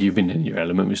 Because you've been in your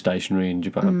element with stationery in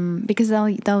Japan. because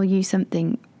they'll use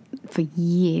something for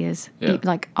years. Yeah.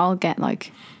 Like I'll get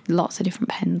like lots of different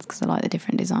pens because I like the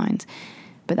different designs,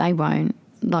 but they won't.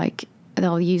 Like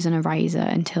they'll use an eraser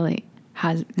until it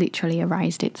has literally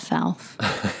erased itself.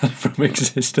 From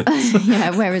existence.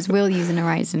 Yeah, whereas we'll use an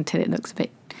eraser until it looks a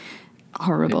bit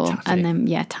horrible, tatty. and then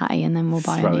tatty, and then we'll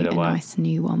buy Throw a it away. nice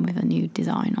new one with a new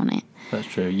design on it. That's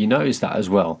true. You notice that as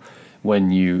well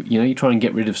when you try and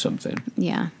get rid of something.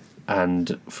 Yeah.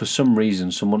 And for some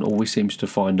reason, someone always seems to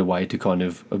find a way to kind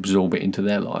of absorb it into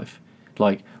their life.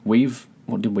 Like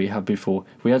what did we have before?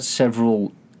 We had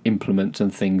several implements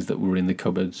and things that were in the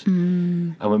cupboards,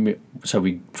 and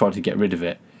we tried to get rid of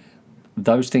it.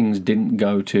 Those things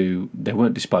they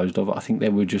weren't disposed of. I think they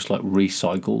were just like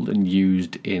recycled and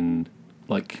used in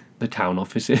like the town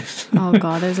offices. Oh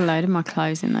God, there's a load of my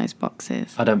clothes in those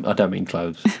boxes. I don't mean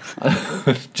clothes,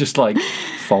 just like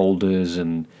folders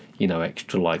and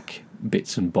extra like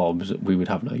bits and bobs that we would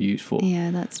have no use for.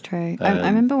 Yeah, that's true. I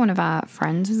remember one of our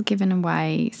friends was giving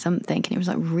away something and it was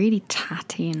like really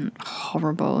tatty and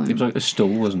horrible. It was like a stool,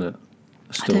 wasn't it?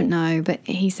 I don't know, but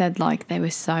he said like they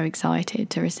were so excited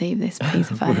to receive this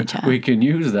piece of furniture. We can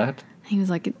use that. He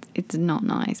was like, it's not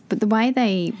nice. But the way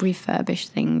they refurbish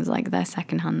things, like their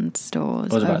secondhand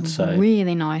stores, I was about to say.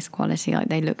 really nice quality, like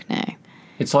they look new.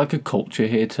 It's like a culture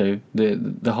here too.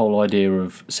 The whole idea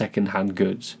of second-hand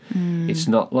goods. It's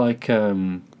not like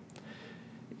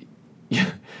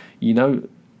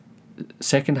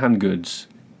second-hand goods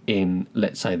in,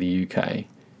 let's say, the UK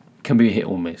can be a hit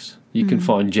or miss. You can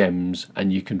find gems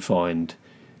and you can find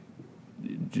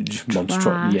just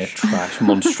trash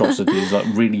monstrosities, like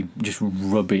really just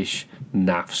rubbish,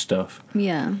 naff stuff.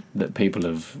 Yeah. That people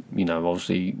have,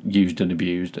 obviously used and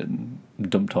abused and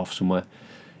dumped off somewhere.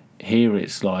 Here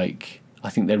it's like, I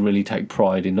think they really take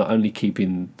pride in not only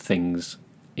keeping things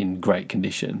in great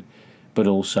condition, but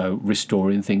also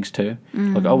restoring things too.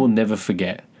 Like, I will never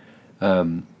forget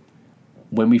when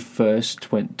we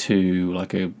first went to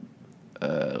like a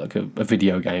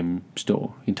video game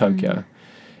store in Tokyo,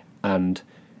 and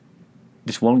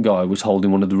this one guy was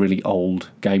holding one of the really old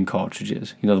game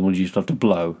cartridges. The ones you used to have to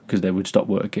blow because they would stop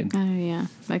working. Oh yeah,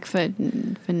 like for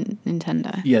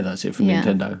Nintendo. Yeah, that's it, for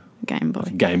Nintendo. Game Boy.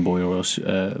 Like Game Boy or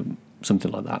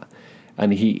something like that.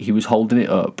 And he was holding it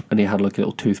up, and he had like a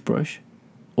little toothbrush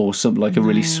or something, like a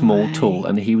really small tool,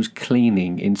 and he was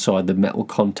cleaning inside the metal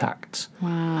contacts.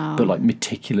 Wow. But like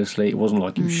meticulously. It wasn't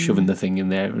like he was shoving the thing in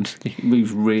there, and he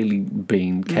was really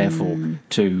being careful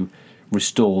to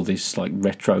restore this like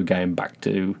retro game back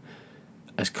to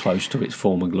as close to its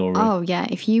former glory. Oh yeah,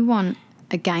 if you want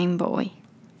a Game Boy,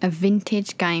 a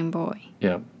vintage Game Boy,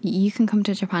 you can come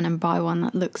to Japan and buy one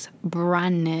that looks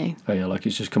brand new. Oh yeah, like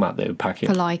it's just come out there packet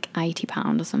for like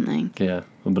 £80 or something. Yeah,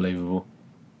 unbelievable.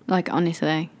 Like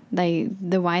honestly,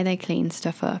 the way they clean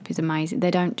stuff up is amazing.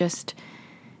 They don't just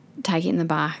take it in the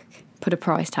back, put a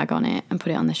price tag on it, and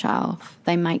put it on the shelf.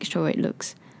 They make sure it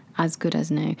looks as good as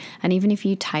new. And even if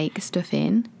you take stuff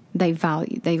in, they'll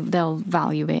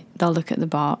value it. They'll look at the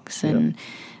box and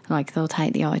like they'll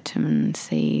take the item and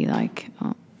see like,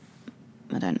 oh,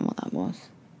 I don't know what that was.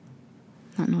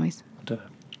 That noise. I don't know.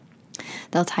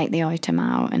 They'll take the item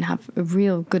out and have a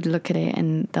real good look at it,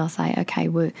 and they'll say, okay,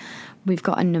 we've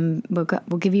got a number.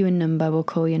 We'll give you a number. We'll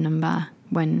call your number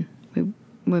when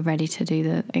we're ready to do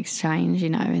the exchange,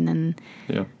 and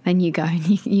then you go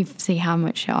and you see how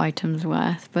much your item's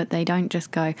worth. But they don't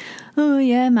just go, oh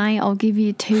yeah, mate, I'll give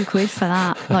you £2 for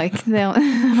that. Like they'll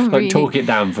like really, talk it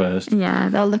down first. Yeah,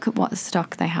 they'll look at what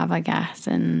stock they have, I guess,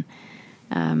 and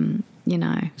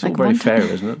it's like all very fair,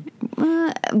 isn't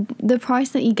it? The price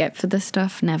that you get for the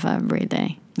stuff, never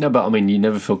really. No, but I mean, you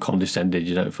never feel condescended.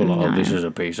 You don't feel like, oh, this is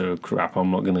a piece of crap.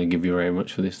 I'm not going to give you very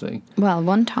much for this thing. Well,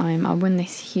 one time I won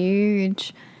this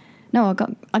huge. No,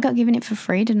 I got given it for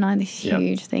free, didn't I? This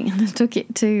huge thing, and I took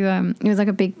it to. It was like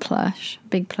a big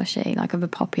plushie, like of a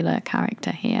popular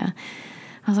character here.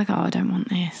 I was like, oh, I don't want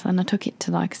this, and I took it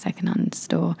to like a secondhand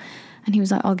store, and he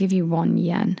was like, I'll give you £1.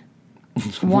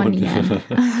 1 yen.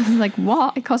 I was like,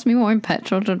 what? It cost me more in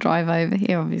petrol to drive over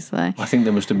here, obviously. I think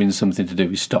there must have been something to do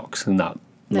with stocks and that.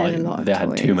 Like they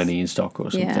had too many in stock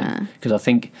or something. Yeah. Because I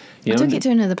think I took it to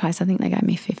another place. I think they gave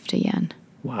me 50 yen.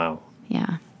 Wow.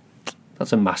 Yeah.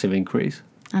 That's a massive increase.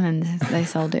 And then they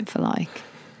sold it for like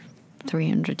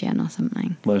 300 yen or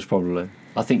something. Most probably.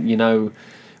 I think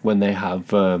when they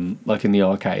have like in the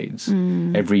arcades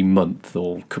every month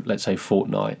or let's say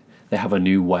fortnight, they have a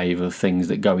new wave of things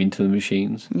that go into the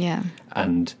machines. Yeah.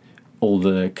 And all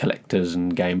the collectors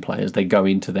and game players, they go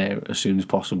into there as soon as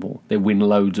possible. They win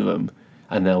loads of them,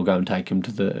 and they'll go and take them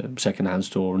to the second-hand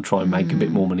store and try and make a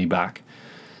bit more money back.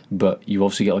 But you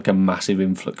obviously get like a massive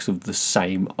influx of the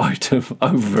same item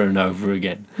over and over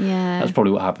again. Yeah. That's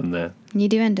probably what happened there. You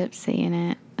do end up seeing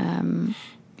it,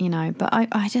 but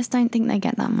I just don't think they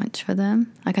get that much for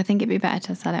them. Like, I think it'd be better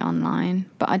to sell it online,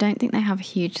 but I don't think they have a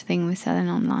huge thing with selling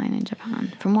online in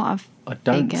Japan. From what I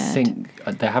don't think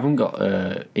they haven't got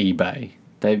eBay.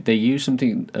 They use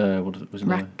something. What was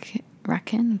it?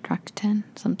 Rakuten,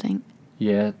 something.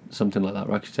 Yeah, something like that.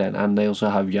 Rakuten, and they also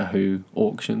have Yahoo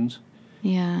auctions.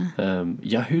 Yeah.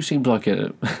 Yahoo seems like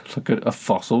a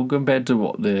fossil compared to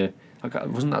what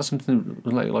wasn't that something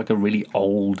like a really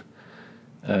old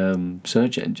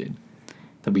search engine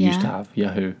that we used to have,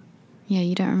 Yahoo. Yeah,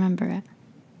 you don't remember it.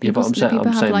 People, but people I'm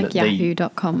have saying like that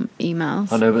yahoo.com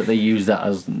emails. I know, but they use that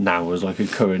as like a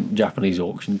current Japanese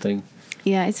auction thing.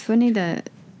 Yeah, it's funny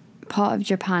that part of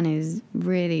Japan is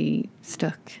really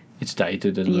stuck. It's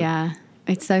dated, isn't it? Yeah.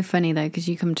 It's so funny though, because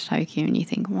you come to Tokyo and you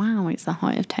think, wow, it's the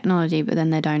height of technology, but then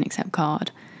they don't accept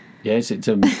card. Yeah,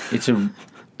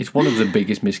 it's one of the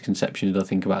biggest misconceptions I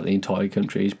think about the entire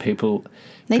country is people.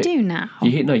 They do now.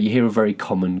 You hear a very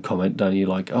common comment, don't you?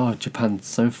 Like, oh, Japan's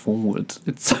so forward.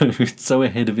 It's so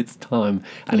ahead of its time,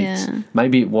 and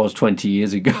maybe it was 20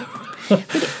 years ago.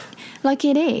 Like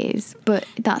it is, but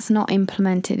that's not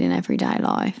implemented in everyday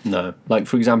life. No, like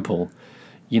for example,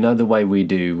 the way we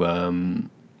do.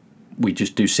 We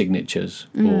just do signatures,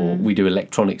 or we do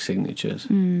electronic signatures,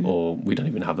 or we don't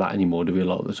even have that anymore, do we, a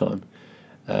lot of the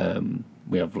time?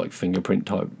 We have like fingerprint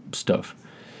type stuff.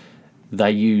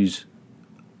 They use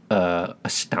a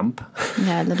stamp.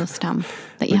 Yeah, a little stamp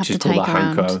that you have Which to is take called a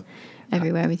around hanko.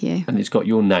 everywhere with you. And it's got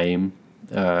your name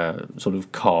sort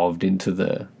of carved into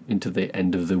the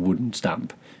end of the wooden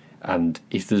stamp. And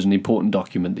if there's an important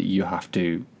document that you have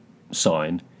to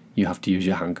sign, you have to use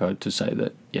your hanko to say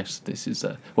that, yes, this is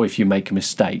a... Or if you make a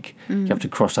mistake, you have to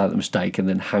cross out the mistake and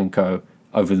then hanko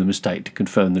over the mistake to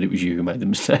confirm that it was you who made the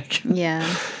mistake. Yeah.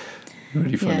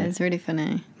 Really funny. Yeah, it's really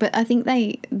funny. But I think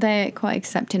they're quite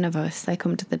accepting of us. They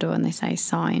come to the door and they say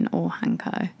sign or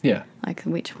hanko. Yeah. Like,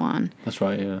 which one? That's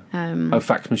right, yeah.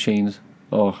 Fax machines.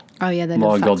 Oh yeah, they my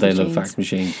love fax God, they machines. love fax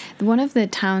machines. One of the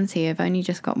towns here have only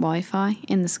just got Wi-Fi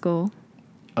in the school.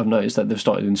 I've noticed that they've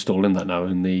started installing that now,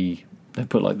 and they've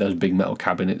put like those big metal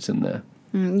cabinets in there.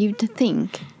 You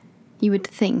would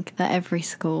think that every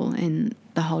school in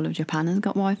the whole of Japan has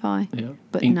got Wi-Fi. Yeah,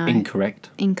 but no. Incorrect.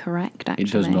 Incorrect, actually.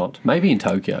 It does not. Maybe in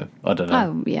Tokyo. I don't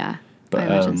know. Oh yeah, but I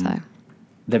imagine so.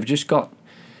 They've just got.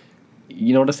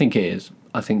 You know what I think it is?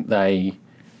 I think they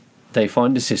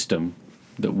find a system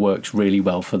that works really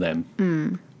well for them,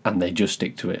 and they just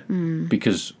stick to it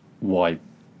because why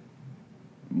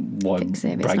Fix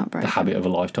it if it's break not the broken. habit of a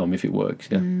lifetime if it works?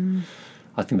 Yeah,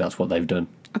 I think that's what they've done.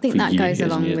 I think for that goes years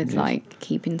and along years with and years. like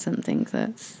keeping something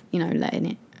that's letting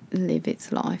it live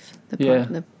its life. Yeah.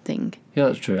 The thing. Yeah,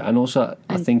 that's true. And also,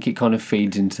 I think it kind of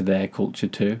feeds into their culture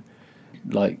too.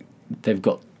 Like,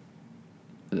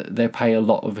 they pay a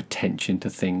lot of attention to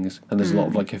things, and there's a lot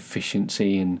of like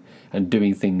efficiency and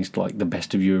doing things like the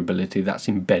best of your ability. That's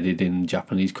embedded in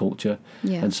Japanese culture.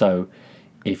 Yeah. And so,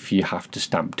 if you have to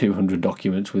stamp 200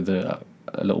 documents with a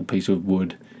little piece of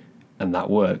wood, and that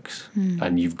works,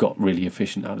 and you've got really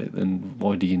efficient at it, then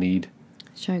why do you need...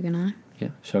 Shogunai. Yeah,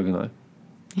 shogunai.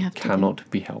 You have to Cannot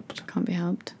be helped. Can't be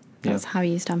helped. Yeah. That's how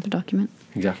you stamp a document.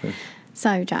 Exactly.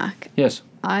 So, Jack, Yes.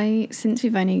 since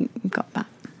we've only got about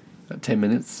 10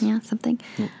 minutes. something,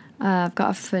 I've got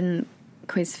a fun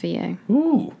quiz for you.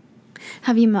 Ooh.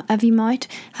 As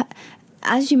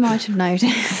you might have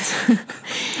noticed,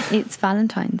 it's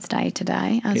Valentine's Day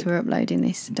today as we're uploading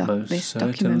this Most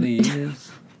certainly document.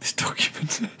 is. This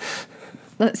document.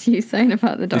 That's you saying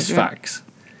about the This document. fax.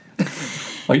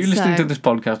 Are you listening So- to this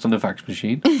podcast on a fax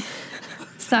machine?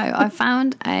 So I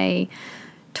found a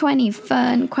 20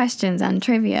 fun questions and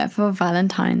trivia for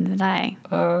Valentine's Day.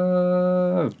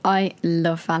 I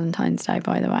love Valentine's Day,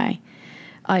 by the way.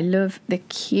 I love the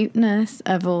cuteness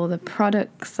of all the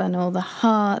products and all the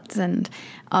hearts, and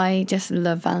I just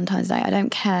love Valentine's Day. I don't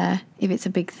care if it's a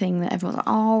big thing that everyone's like,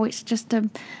 oh, it's just a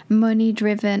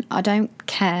money-driven. I don't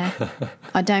care.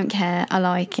 I don't care. I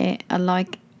like it. I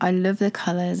love the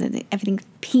colours. Everything's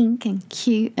pink and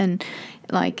cute, and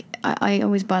like I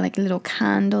always buy like little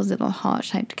candles, little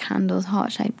heart-shaped candles,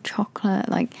 heart-shaped chocolate.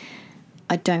 Like,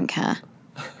 I don't care.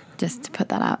 Just to put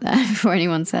that out there before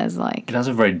anyone says like... It has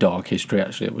a very dark history,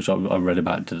 actually, which I read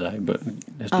about today, but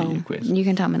let's do your quiz. You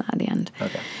can tell me that at the end.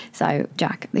 Okay. So,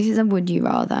 Jack, this is a would you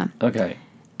rather. Okay.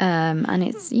 And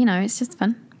it's, it's just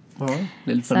fun. All right.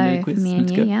 Little So, fun little quiz. me and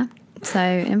Let's you, go. yeah.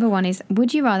 So, number one is,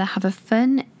 would you rather have a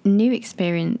fun new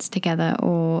experience together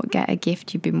or get a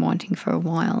gift you've been wanting for a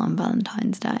while on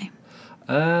Valentine's Day?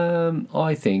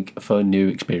 I think for a new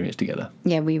experience together.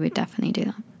 Yeah, we would definitely do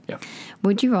that. Yeah.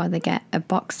 Would you rather get a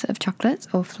box of chocolates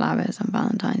or flowers on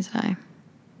Valentine's Day?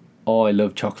 I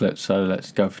love chocolate, so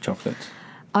let's go for chocolates.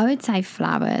 I would say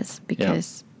flowers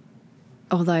because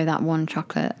although that one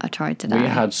chocolate I tried today... We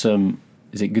had some,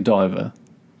 is it Godiva?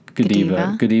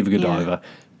 Godiva? Godiva.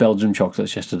 Belgian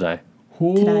chocolates yesterday.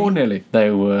 Oh, Today? nearly.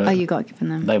 They were... Oh, you got given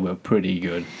them? They were pretty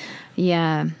good.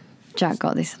 Yeah. Jack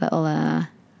got this little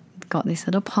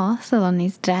parcel on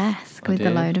his desk with a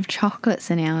did? load of chocolates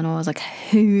in it, and I was like,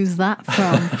 who's that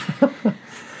from?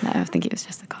 No, I think it was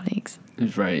just the colleagues. It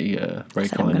was very So I'm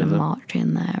kind going to of them. march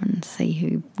in there and see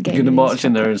who gave You're going to me march this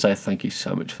in there chocolate. and say thank you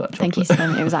so much for that Thank chocolate. you so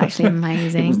much. It was actually It was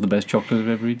amazing. the best chocolate I've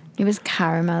ever eaten. It was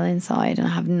caramel inside, and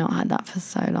I have not had that for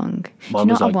so long. Do you Mine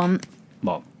know was what like- I want?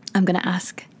 What? I'm going to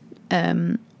ask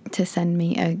to send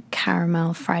me a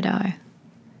caramel Freddo.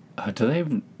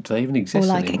 Do they even exist Or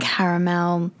like anymore? a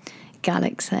caramel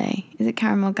galaxy. Is it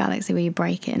caramel galaxy where you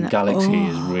break it? And Galaxy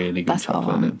is really good that's what I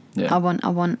chocolate. want. Isn't it? Yeah,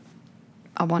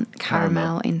 I want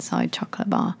caramel inside chocolate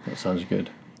bar, that sounds good.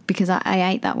 because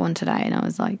I ate that one today and I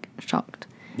was like shocked.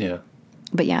 Yeah.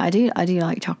 But yeah, I do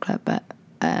like chocolate, but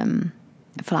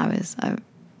flowers are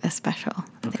special.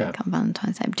 I Okay. think on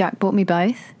Valentine's Day. Jack bought me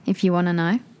both. If you want to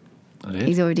know, I did.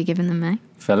 he's already given them me.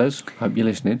 Fellas, hope you're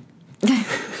listening.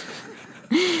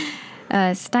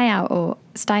 Stay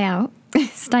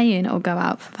in or go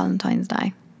out for Valentine's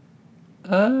Day.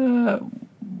 Well,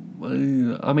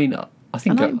 I mean, I I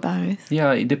think... like both.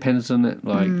 yeah, it depends on it.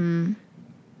 Like,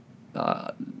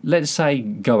 let's say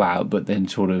go out, but then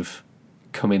sort of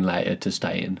come in later to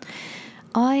stay in.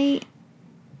 I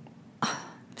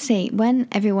see when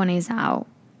everyone is out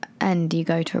and you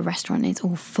go to a restaurant, it's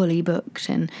all fully booked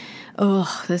and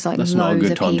there's like That's not a loads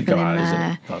good of time to people go in out, is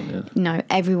there. it? Yeah. No,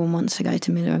 everyone wants to go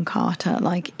to Miller and Carter.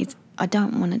 Like I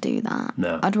don't want to do that.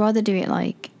 No. I'd rather do it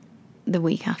like the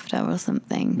week after or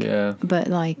something. Yeah. But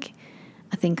like,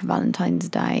 I think Valentine's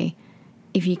Day,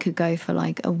 if you could go for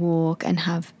like a walk and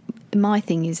have, my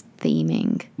thing is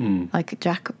theming. Like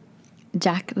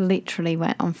Jack literally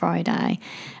went on Friday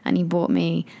and he bought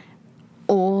me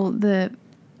all the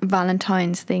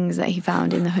Valentine's things that he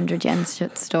found in the 100 yen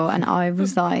store, and I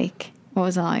was like, what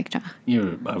was I like, Jack?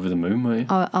 You're over the moon, were you?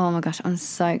 Oh my gosh, I'm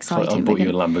so excited. I bought you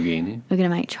a Lamborghini. We're going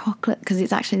to make chocolate because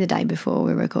it's actually the day before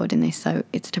we're recording this, so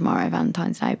it's tomorrow,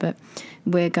 Valentine's Day. But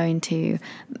we're going to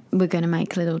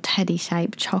make little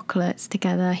teddy-shaped chocolates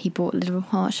together. He bought little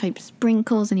heart-shaped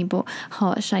sprinkles, and he bought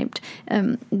heart-shaped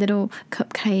little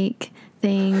cupcake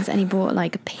things, and he bought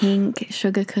like pink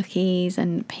sugar cookies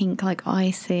and pink like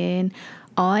icing.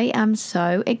 I am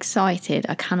so excited.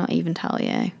 I cannot even tell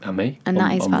you. And me? And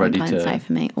that is Valentine's Day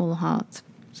for me, all the hearts.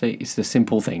 See, it's the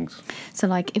simple things. So,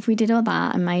 like, if we did all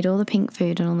that and made all the pink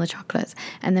food and all the chocolates,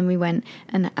 and then we went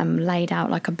and laid out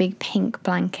like a big pink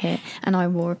blanket, and I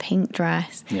wore a pink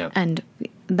dress, and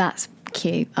that's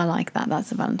cute. I like that.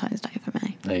 That's a Valentine's Day for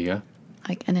me. There you go.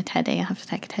 Like, and a teddy. I have to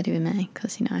take a teddy with me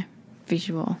because, you know,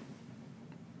 visual.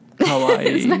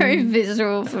 It's very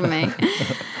visual for me.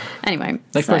 Anyway.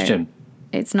 Next question.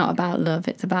 It's not about love.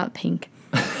 It's about pink.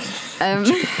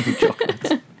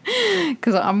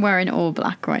 Because I'm wearing all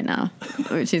black right now,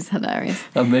 which is hilarious.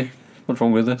 And me? What's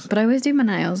wrong with this? But I always do my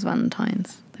nails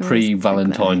Valentine's.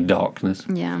 Pre-Valentine darkness.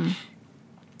 Yeah.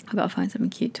 I've got to find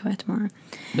something cute to wear tomorrow.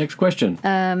 Next question.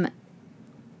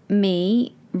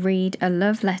 Me read a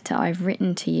love letter I've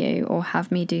written to you, or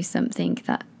have me do something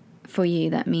that for you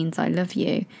that means I love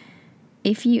you.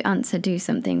 If you answer do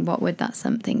something, what would that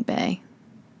something be?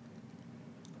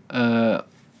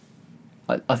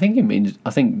 I think it means,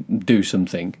 do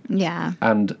something. Yeah.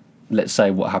 And let's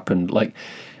say what happened. Like,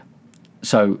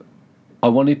 so I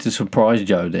wanted to surprise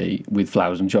Jodie with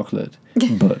flowers and chocolate,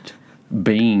 but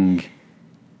being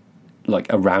like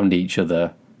around each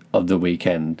other of the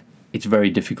weekend, it's very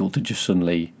difficult to just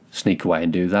suddenly sneak away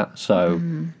and do that. So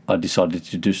I decided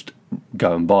to just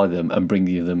go and buy them and bring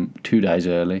you them 2 days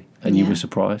early, and you were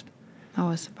surprised. I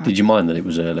was surprised. Did you mind that it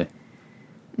was early?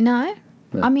 No.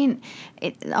 I mean,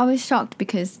 I was shocked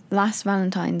because last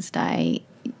Valentine's Day,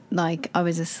 like, I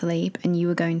was asleep and you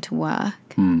were going to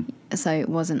work, so it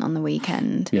wasn't on the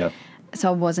weekend. Yeah. So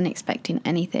I wasn't expecting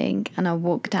anything, and I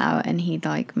walked out and he'd,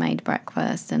 like, made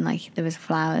breakfast and, like, there was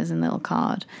flowers and a little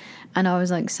card, and I was,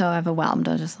 like, so overwhelmed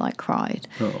I just, like, cried.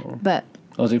 Oh. But...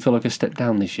 Oh, does it feel like a step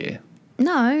down this year?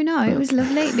 No, it was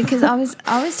lovely because I was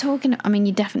talking... I mean,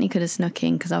 you definitely could have snuck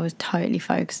in because I was totally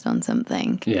focused on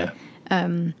something. Yeah.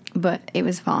 But it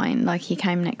was fine. Like, he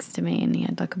came next to me and he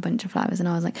had like a bunch of flowers, and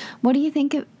I was like, what do you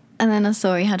think of... And then I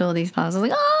saw he had all these flowers. I was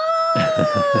like,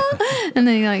 oh! And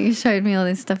then he showed me all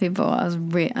this stuff he bought.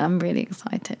 I'm really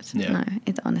excited. Yeah. No,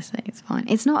 it's fine.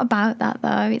 It's not about that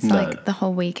though. It's like the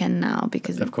whole weekend now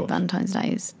because Valentine's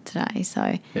Day is today.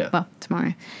 So, well,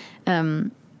 tomorrow.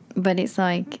 But it's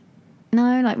like,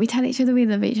 no, like, we tell each other we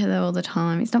love each other all the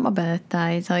time. It's not my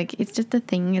birthday. It's like, it's just a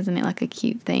thing, isn't it? Like a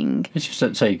cute thing. It's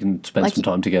just so you can spend some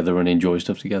time together and enjoy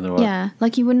stuff together, right? Yeah.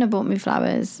 Like, you wouldn't have bought me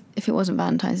flowers if it wasn't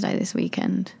Valentine's Day this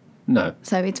weekend. No.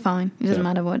 So it's fine. It doesn't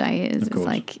matter what day it is. It's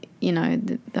like, you know,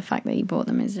 the fact that you bought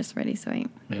them is just really sweet.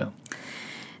 Yeah.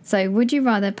 So would you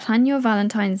rather plan your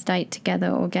Valentine's date together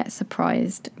or get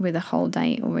surprised with a whole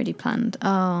date already planned?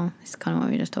 Oh, this is kind of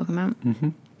what we were just talking about. Mm-hmm.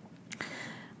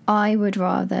 I would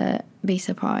rather be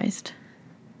surprised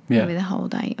with a whole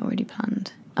date already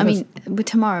planned. I mean,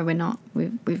 tomorrow we're not.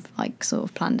 We've like sort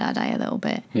of planned our day a little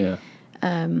bit. Yeah.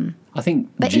 I think...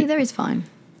 But either is fine.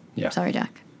 Yeah. Sorry,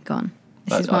 Jack. Go on.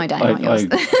 This is my day, not yours.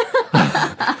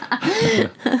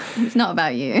 It's not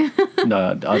about you.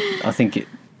 No, I think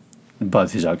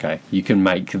both is okay. You can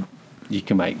make a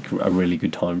really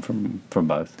good time from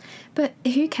both. But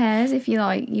who cares if you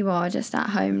are just at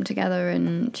home together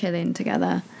and chilling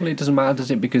together? Well, it doesn't matter,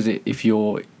 does it? Because if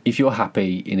you're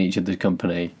happy in each other's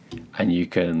company and you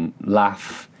can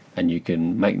laugh and you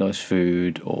can make nice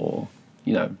food, or,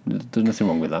 you know, there's nothing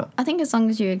wrong with that. I think as long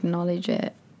as you acknowledge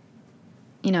it.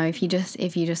 You know, if you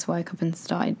just woke up and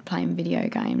started playing video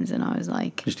games and I was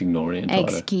like... Just ignore it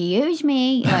entirely. Excuse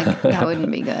me. Like, that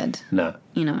wouldn't be good. No.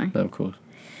 You know? No, of course.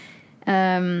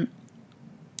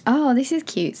 Oh, this is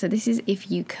cute. So this is if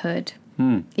you could.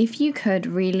 If you could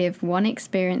relive one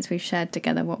experience we've shared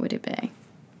together, what would it be?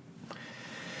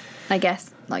 I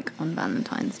guess, like, on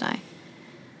Valentine's Day.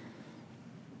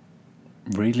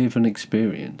 Relive an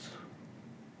experience.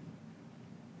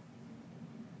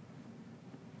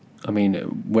 I mean,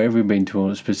 where have we been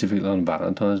to specifically on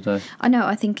Valentine's Day? I know,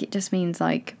 I think it just means,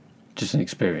 like... Just an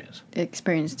experience.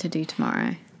 Experience to do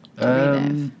tomorrow. To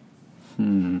relive.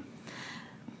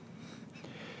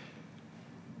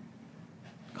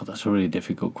 God, that's a really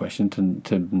difficult question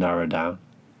to narrow down.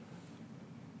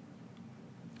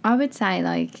 I would say,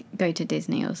 like, go to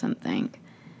Disney or something.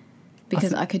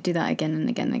 Because I could do that again and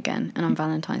again and again. And on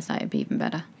Valentine's Day, it'd be even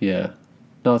better. Yeah.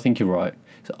 No, I think you're right.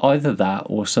 So either that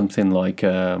or something like...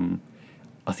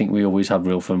 I think we always have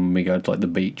real fun when we go to, like, the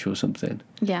beach or something.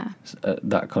 Yeah.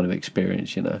 That kind of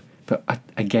experience, you know. But I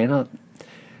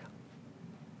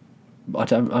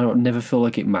never feel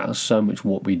like it matters so much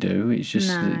what we do. It's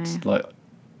just, it's like,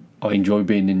 I enjoy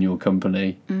being in your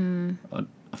company. I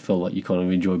feel like you kind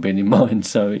of enjoy being in mine.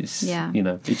 So it's, you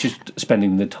know, it's just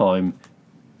spending the time,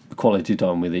 quality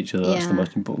time with each other. That's the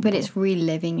most important But part. it's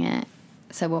reliving it.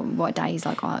 So what day is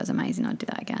like, oh, that was amazing, I'd do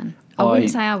that again. I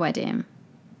wouldn't say our wedding.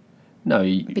 No.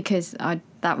 Because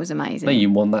that was amazing. No, you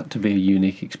want that to be a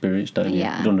unique experience, don't you?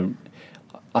 Yeah. You don't wanna,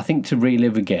 I think to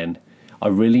relive again, I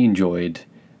really enjoyed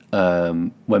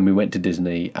when we went to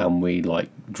Disney and we, like,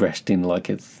 dressed in, like,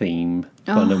 a theme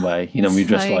kind of way. You know, we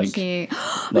dressed like... Cute.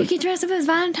 We could dress up as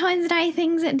Valentine's Day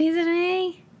things at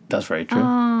Disney. That's very true.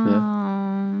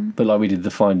 Yeah. But, like, we did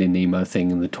the Finding Nemo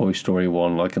thing and the Toy Story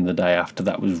one, like, and the day after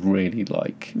that was really,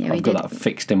 like... I've got that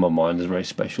fixed in my mind as a very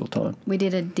special time. We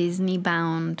did a Disney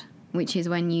Bound, which is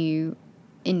when you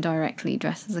indirectly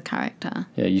dress as a character.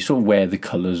 Yeah, you sort of wear the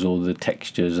colours or the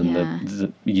textures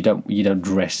and you don't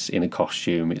dress in a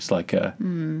costume. It's like a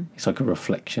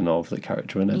reflection of the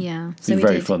character, isn't it? Yeah. So it's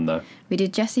very fun though. We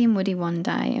did Jessie and Woody one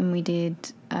day and we did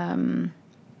Nemo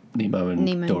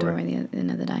and Dory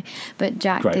another day. But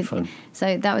Jack Great fun.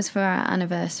 So that was for our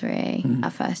anniversary, our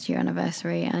first year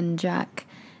anniversary, and Jack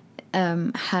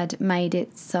had made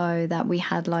it so that we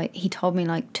had, like, he told me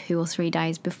like 2 or 3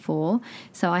 days before,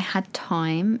 so I had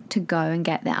time to go and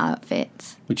get the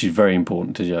outfits, which is very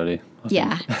important to Jodie.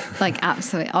 Yeah, like,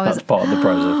 absolutely. That's part of the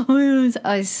process.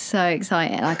 I was so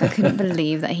excited. Like, I couldn't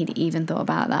believe that he'd even thought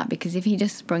about that, because if he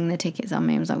just sprung the tickets on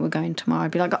me and was like, we're going tomorrow,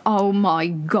 I'd be like, oh my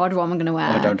God, what am I going to wear?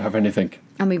 I don't have anything.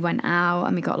 And we went out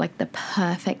and we got, like, the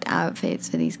perfect outfits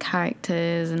for these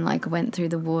characters and, like, went through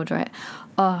the wardrobe.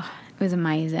 Oh, it was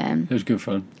amazing. It was good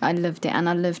fun. I loved it, and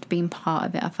I loved being part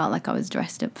of it. I felt like I was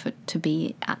dressed up to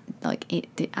be at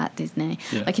Disney.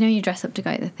 Yeah. Like, you know, you dress up to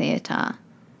go to the theatre.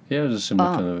 Yeah, it was a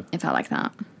similar kind of... It felt like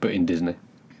that. But in Disney.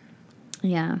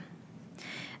 Yeah.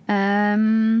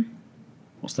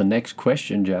 What's the next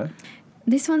question, Jack?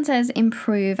 This one says,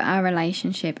 improve our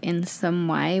relationship in some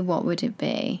way. What would it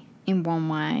be? In one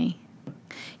way.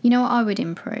 You know what I would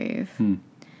improve?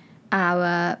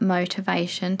 Our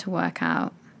motivation to work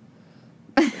out.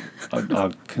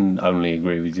 I can only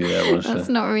agree with you there, honestly. That's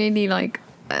not really, like,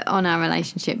 on our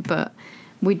relationship, but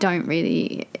we don't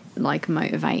really, like,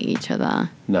 motivate each other.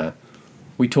 No.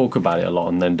 We talk about it a lot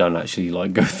and then don't actually,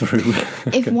 like, go through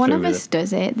If one of us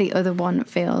does it, the other one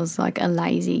feels like a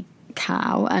lazy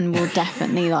cow and will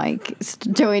definitely, like,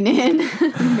 join in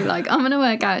and be like, I'm going to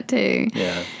work out too.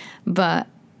 Yeah. But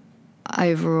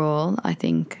overall, I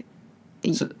think...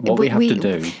 So what we have to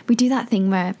do... We do that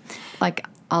thing where, like,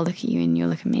 I'll look at you and you'll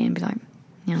look at me and be like,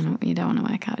 no, you don't want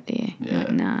to work out, do you? Yeah.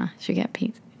 Like, nah, should we get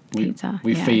pizza?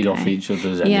 We feed off each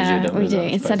other's energy, don't we? We do.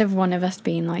 Instead of one of us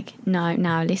being like, no,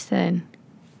 now listen,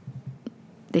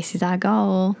 this is our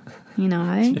goal, you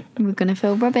know, we're going to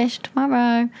feel rubbish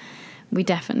tomorrow. We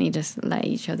definitely just let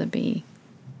each other be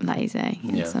lazy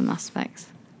in some aspects.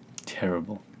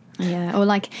 Terrible. Yeah, or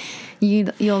like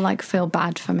you'll like feel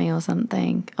bad for me or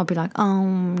something. I'll be like, oh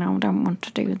no, I don't want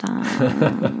to do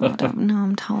that. No,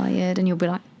 I'm tired, and you'll be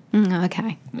like,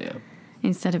 okay. Yeah.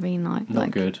 Instead of being like,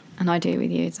 not good. And I do with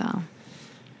you as well.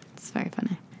 It's very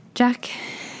funny. Jack,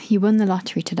 you won the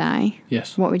lottery today.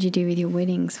 Yes. What would you do with your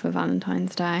winnings for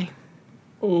Valentine's Day?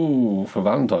 Oh, for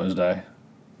Valentine's Day.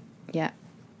 Yeah.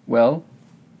 Well,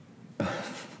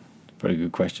 very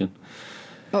good question.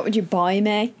 What would you buy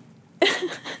me?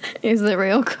 Is the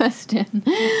real question.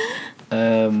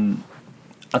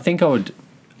 I think I would.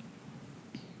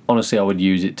 Honestly, I would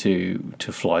use it to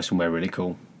fly somewhere really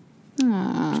cool.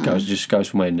 Just go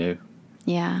somewhere new.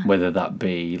 Yeah. Whether that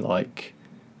be like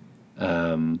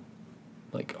Okinawa.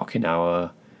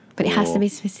 But it has to be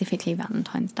specifically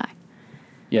Valentine's Day.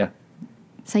 Yeah.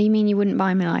 So you mean you wouldn't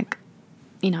buy me, like,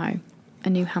 you know,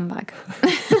 a new handbag?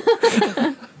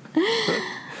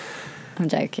 I'm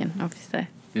joking, obviously.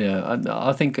 Yeah,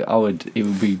 I think it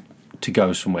would be to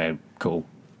go somewhere cool.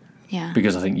 Yeah.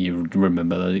 Because I think you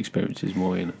remember those experiences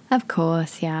more, you know. Of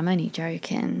course, yeah. I'm only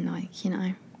joking, like, you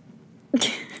know.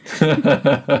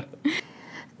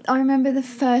 I remember the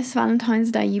first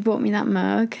Valentine's Day you bought me that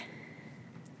mug.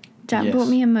 Jack bought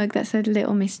me a mug that said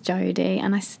Little Miss Jodie,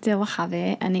 and I still have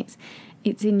it, and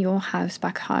it's in your house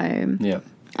back home. Yeah.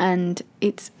 And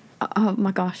it's, oh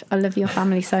my gosh, I love your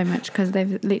family so much because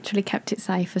they've literally kept it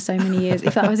safe for so many years.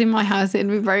 If that was in my house, it'd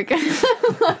be broken,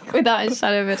 like, without a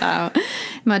shadow of a doubt.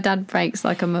 My dad breaks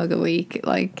like a mug a week,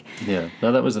 like. Yeah,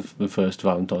 no, that was the first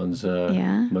Valentine's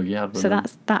mug you had. So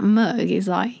that mug is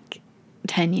like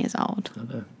 10 years old.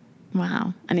 I know.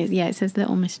 Wow. And it says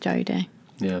Little Miss Jodie.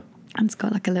 Yeah. And it's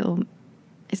got like a little,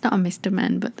 it's not a Mr.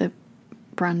 Men, but the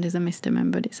brand is a Mr.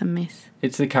 Men, but it's a Miss.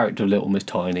 It's the character of Little Miss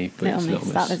Tiny. But Little it's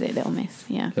Miss, that was it, Little Miss,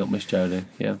 yeah. Little Miss Jodie,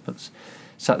 yeah. That's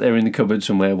sat there in the cupboard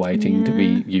somewhere waiting to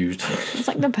be used. It's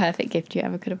like the perfect gift you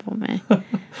ever could have bought me.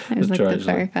 It was like the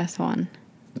very first one.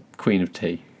 Queen of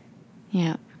Tea.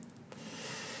 Yeah.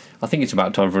 I think it's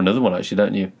about time for another one, actually,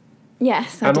 don't you?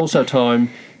 Yes. And also time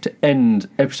to end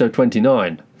episode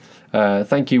 29.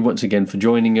 Thank you once again for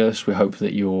joining us. We hope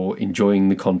that you're enjoying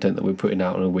the content that we're putting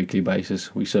out on a weekly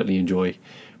basis. We certainly enjoy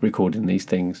recording these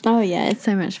things. Oh yeah, it's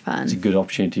so much fun. It's a good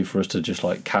opportunity for us to just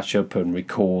like catch up and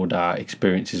record our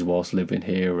experiences whilst living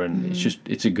here, and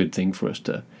it's a good thing for us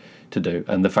to do.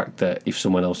 And the fact that if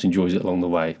someone else enjoys it along the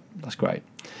way, that's great.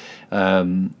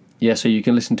 So you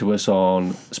can listen to us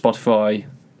on Spotify,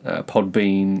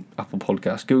 Podbean, Apple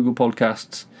Podcasts, Google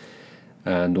Podcasts,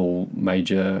 and all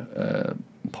major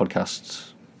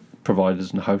podcasts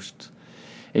providers and hosts.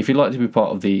 If you'd like to be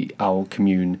part of the Owl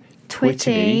Commune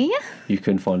Twitty, you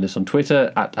can find us on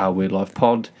Twitter at Our Weird Life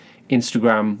Pod,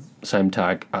 Instagram, same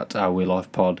tag at Our Weird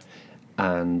Life Pod,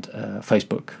 and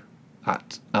Facebook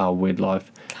at Our Weird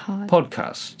Life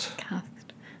Podcast.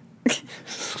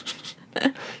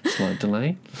 Slight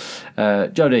delay.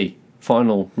 Jodie,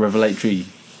 final revelatory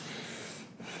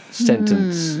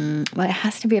sentence. Well, it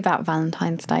has to be about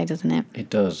Valentine's Day, doesn't it? It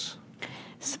does.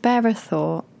 Spare a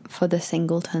thought for the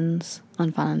singletons on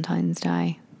Valentine's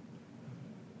Day.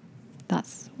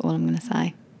 That's all I'm going to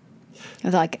say.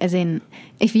 Like, as in,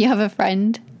 if you have a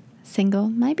friend single,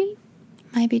 maybe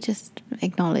just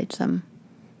acknowledge them,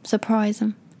 surprise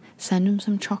them, send them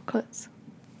some chocolates.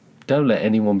 Don't let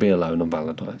anyone be alone on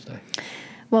Valentine's Day.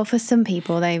 Well, for some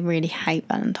people, they really hate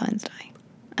Valentine's Day,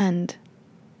 and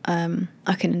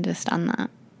I can understand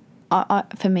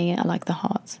that. For me, I like the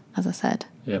hearts, as I said.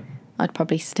 Yeah. I'd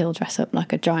probably still dress up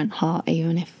like a giant heart,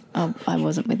 even if I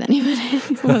wasn't with anybody.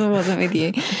 I wasn't with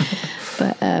you.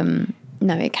 But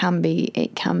no, it can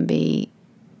be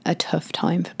a tough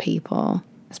time for people,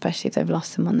 especially if they've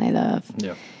lost someone they love.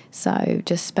 Yeah. So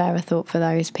just spare a thought for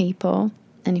those people,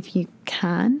 and if you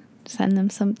can, send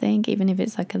them something, even if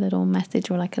it's like a little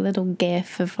message or like a little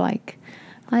gif of like,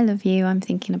 I love you, I'm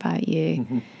thinking about you.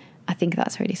 Mm-hmm. I think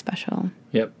that's really special.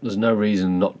 Yep, there's no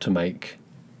reason not to make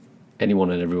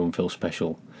anyone and everyone feel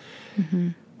special. Mm-hmm.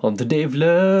 On the day of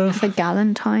love. For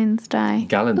Galentine's Day.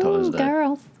 Galentine's Day.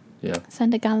 Girls. Yeah.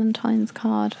 Send a Galentine's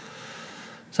card.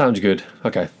 Sounds good.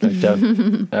 Okay, thanks, Jo.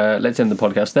 Let's end the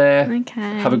podcast there. Okay.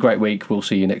 Have a great week. We'll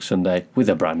see you next Sunday with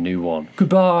a brand new one.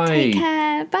 Goodbye. Take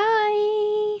care. Bye.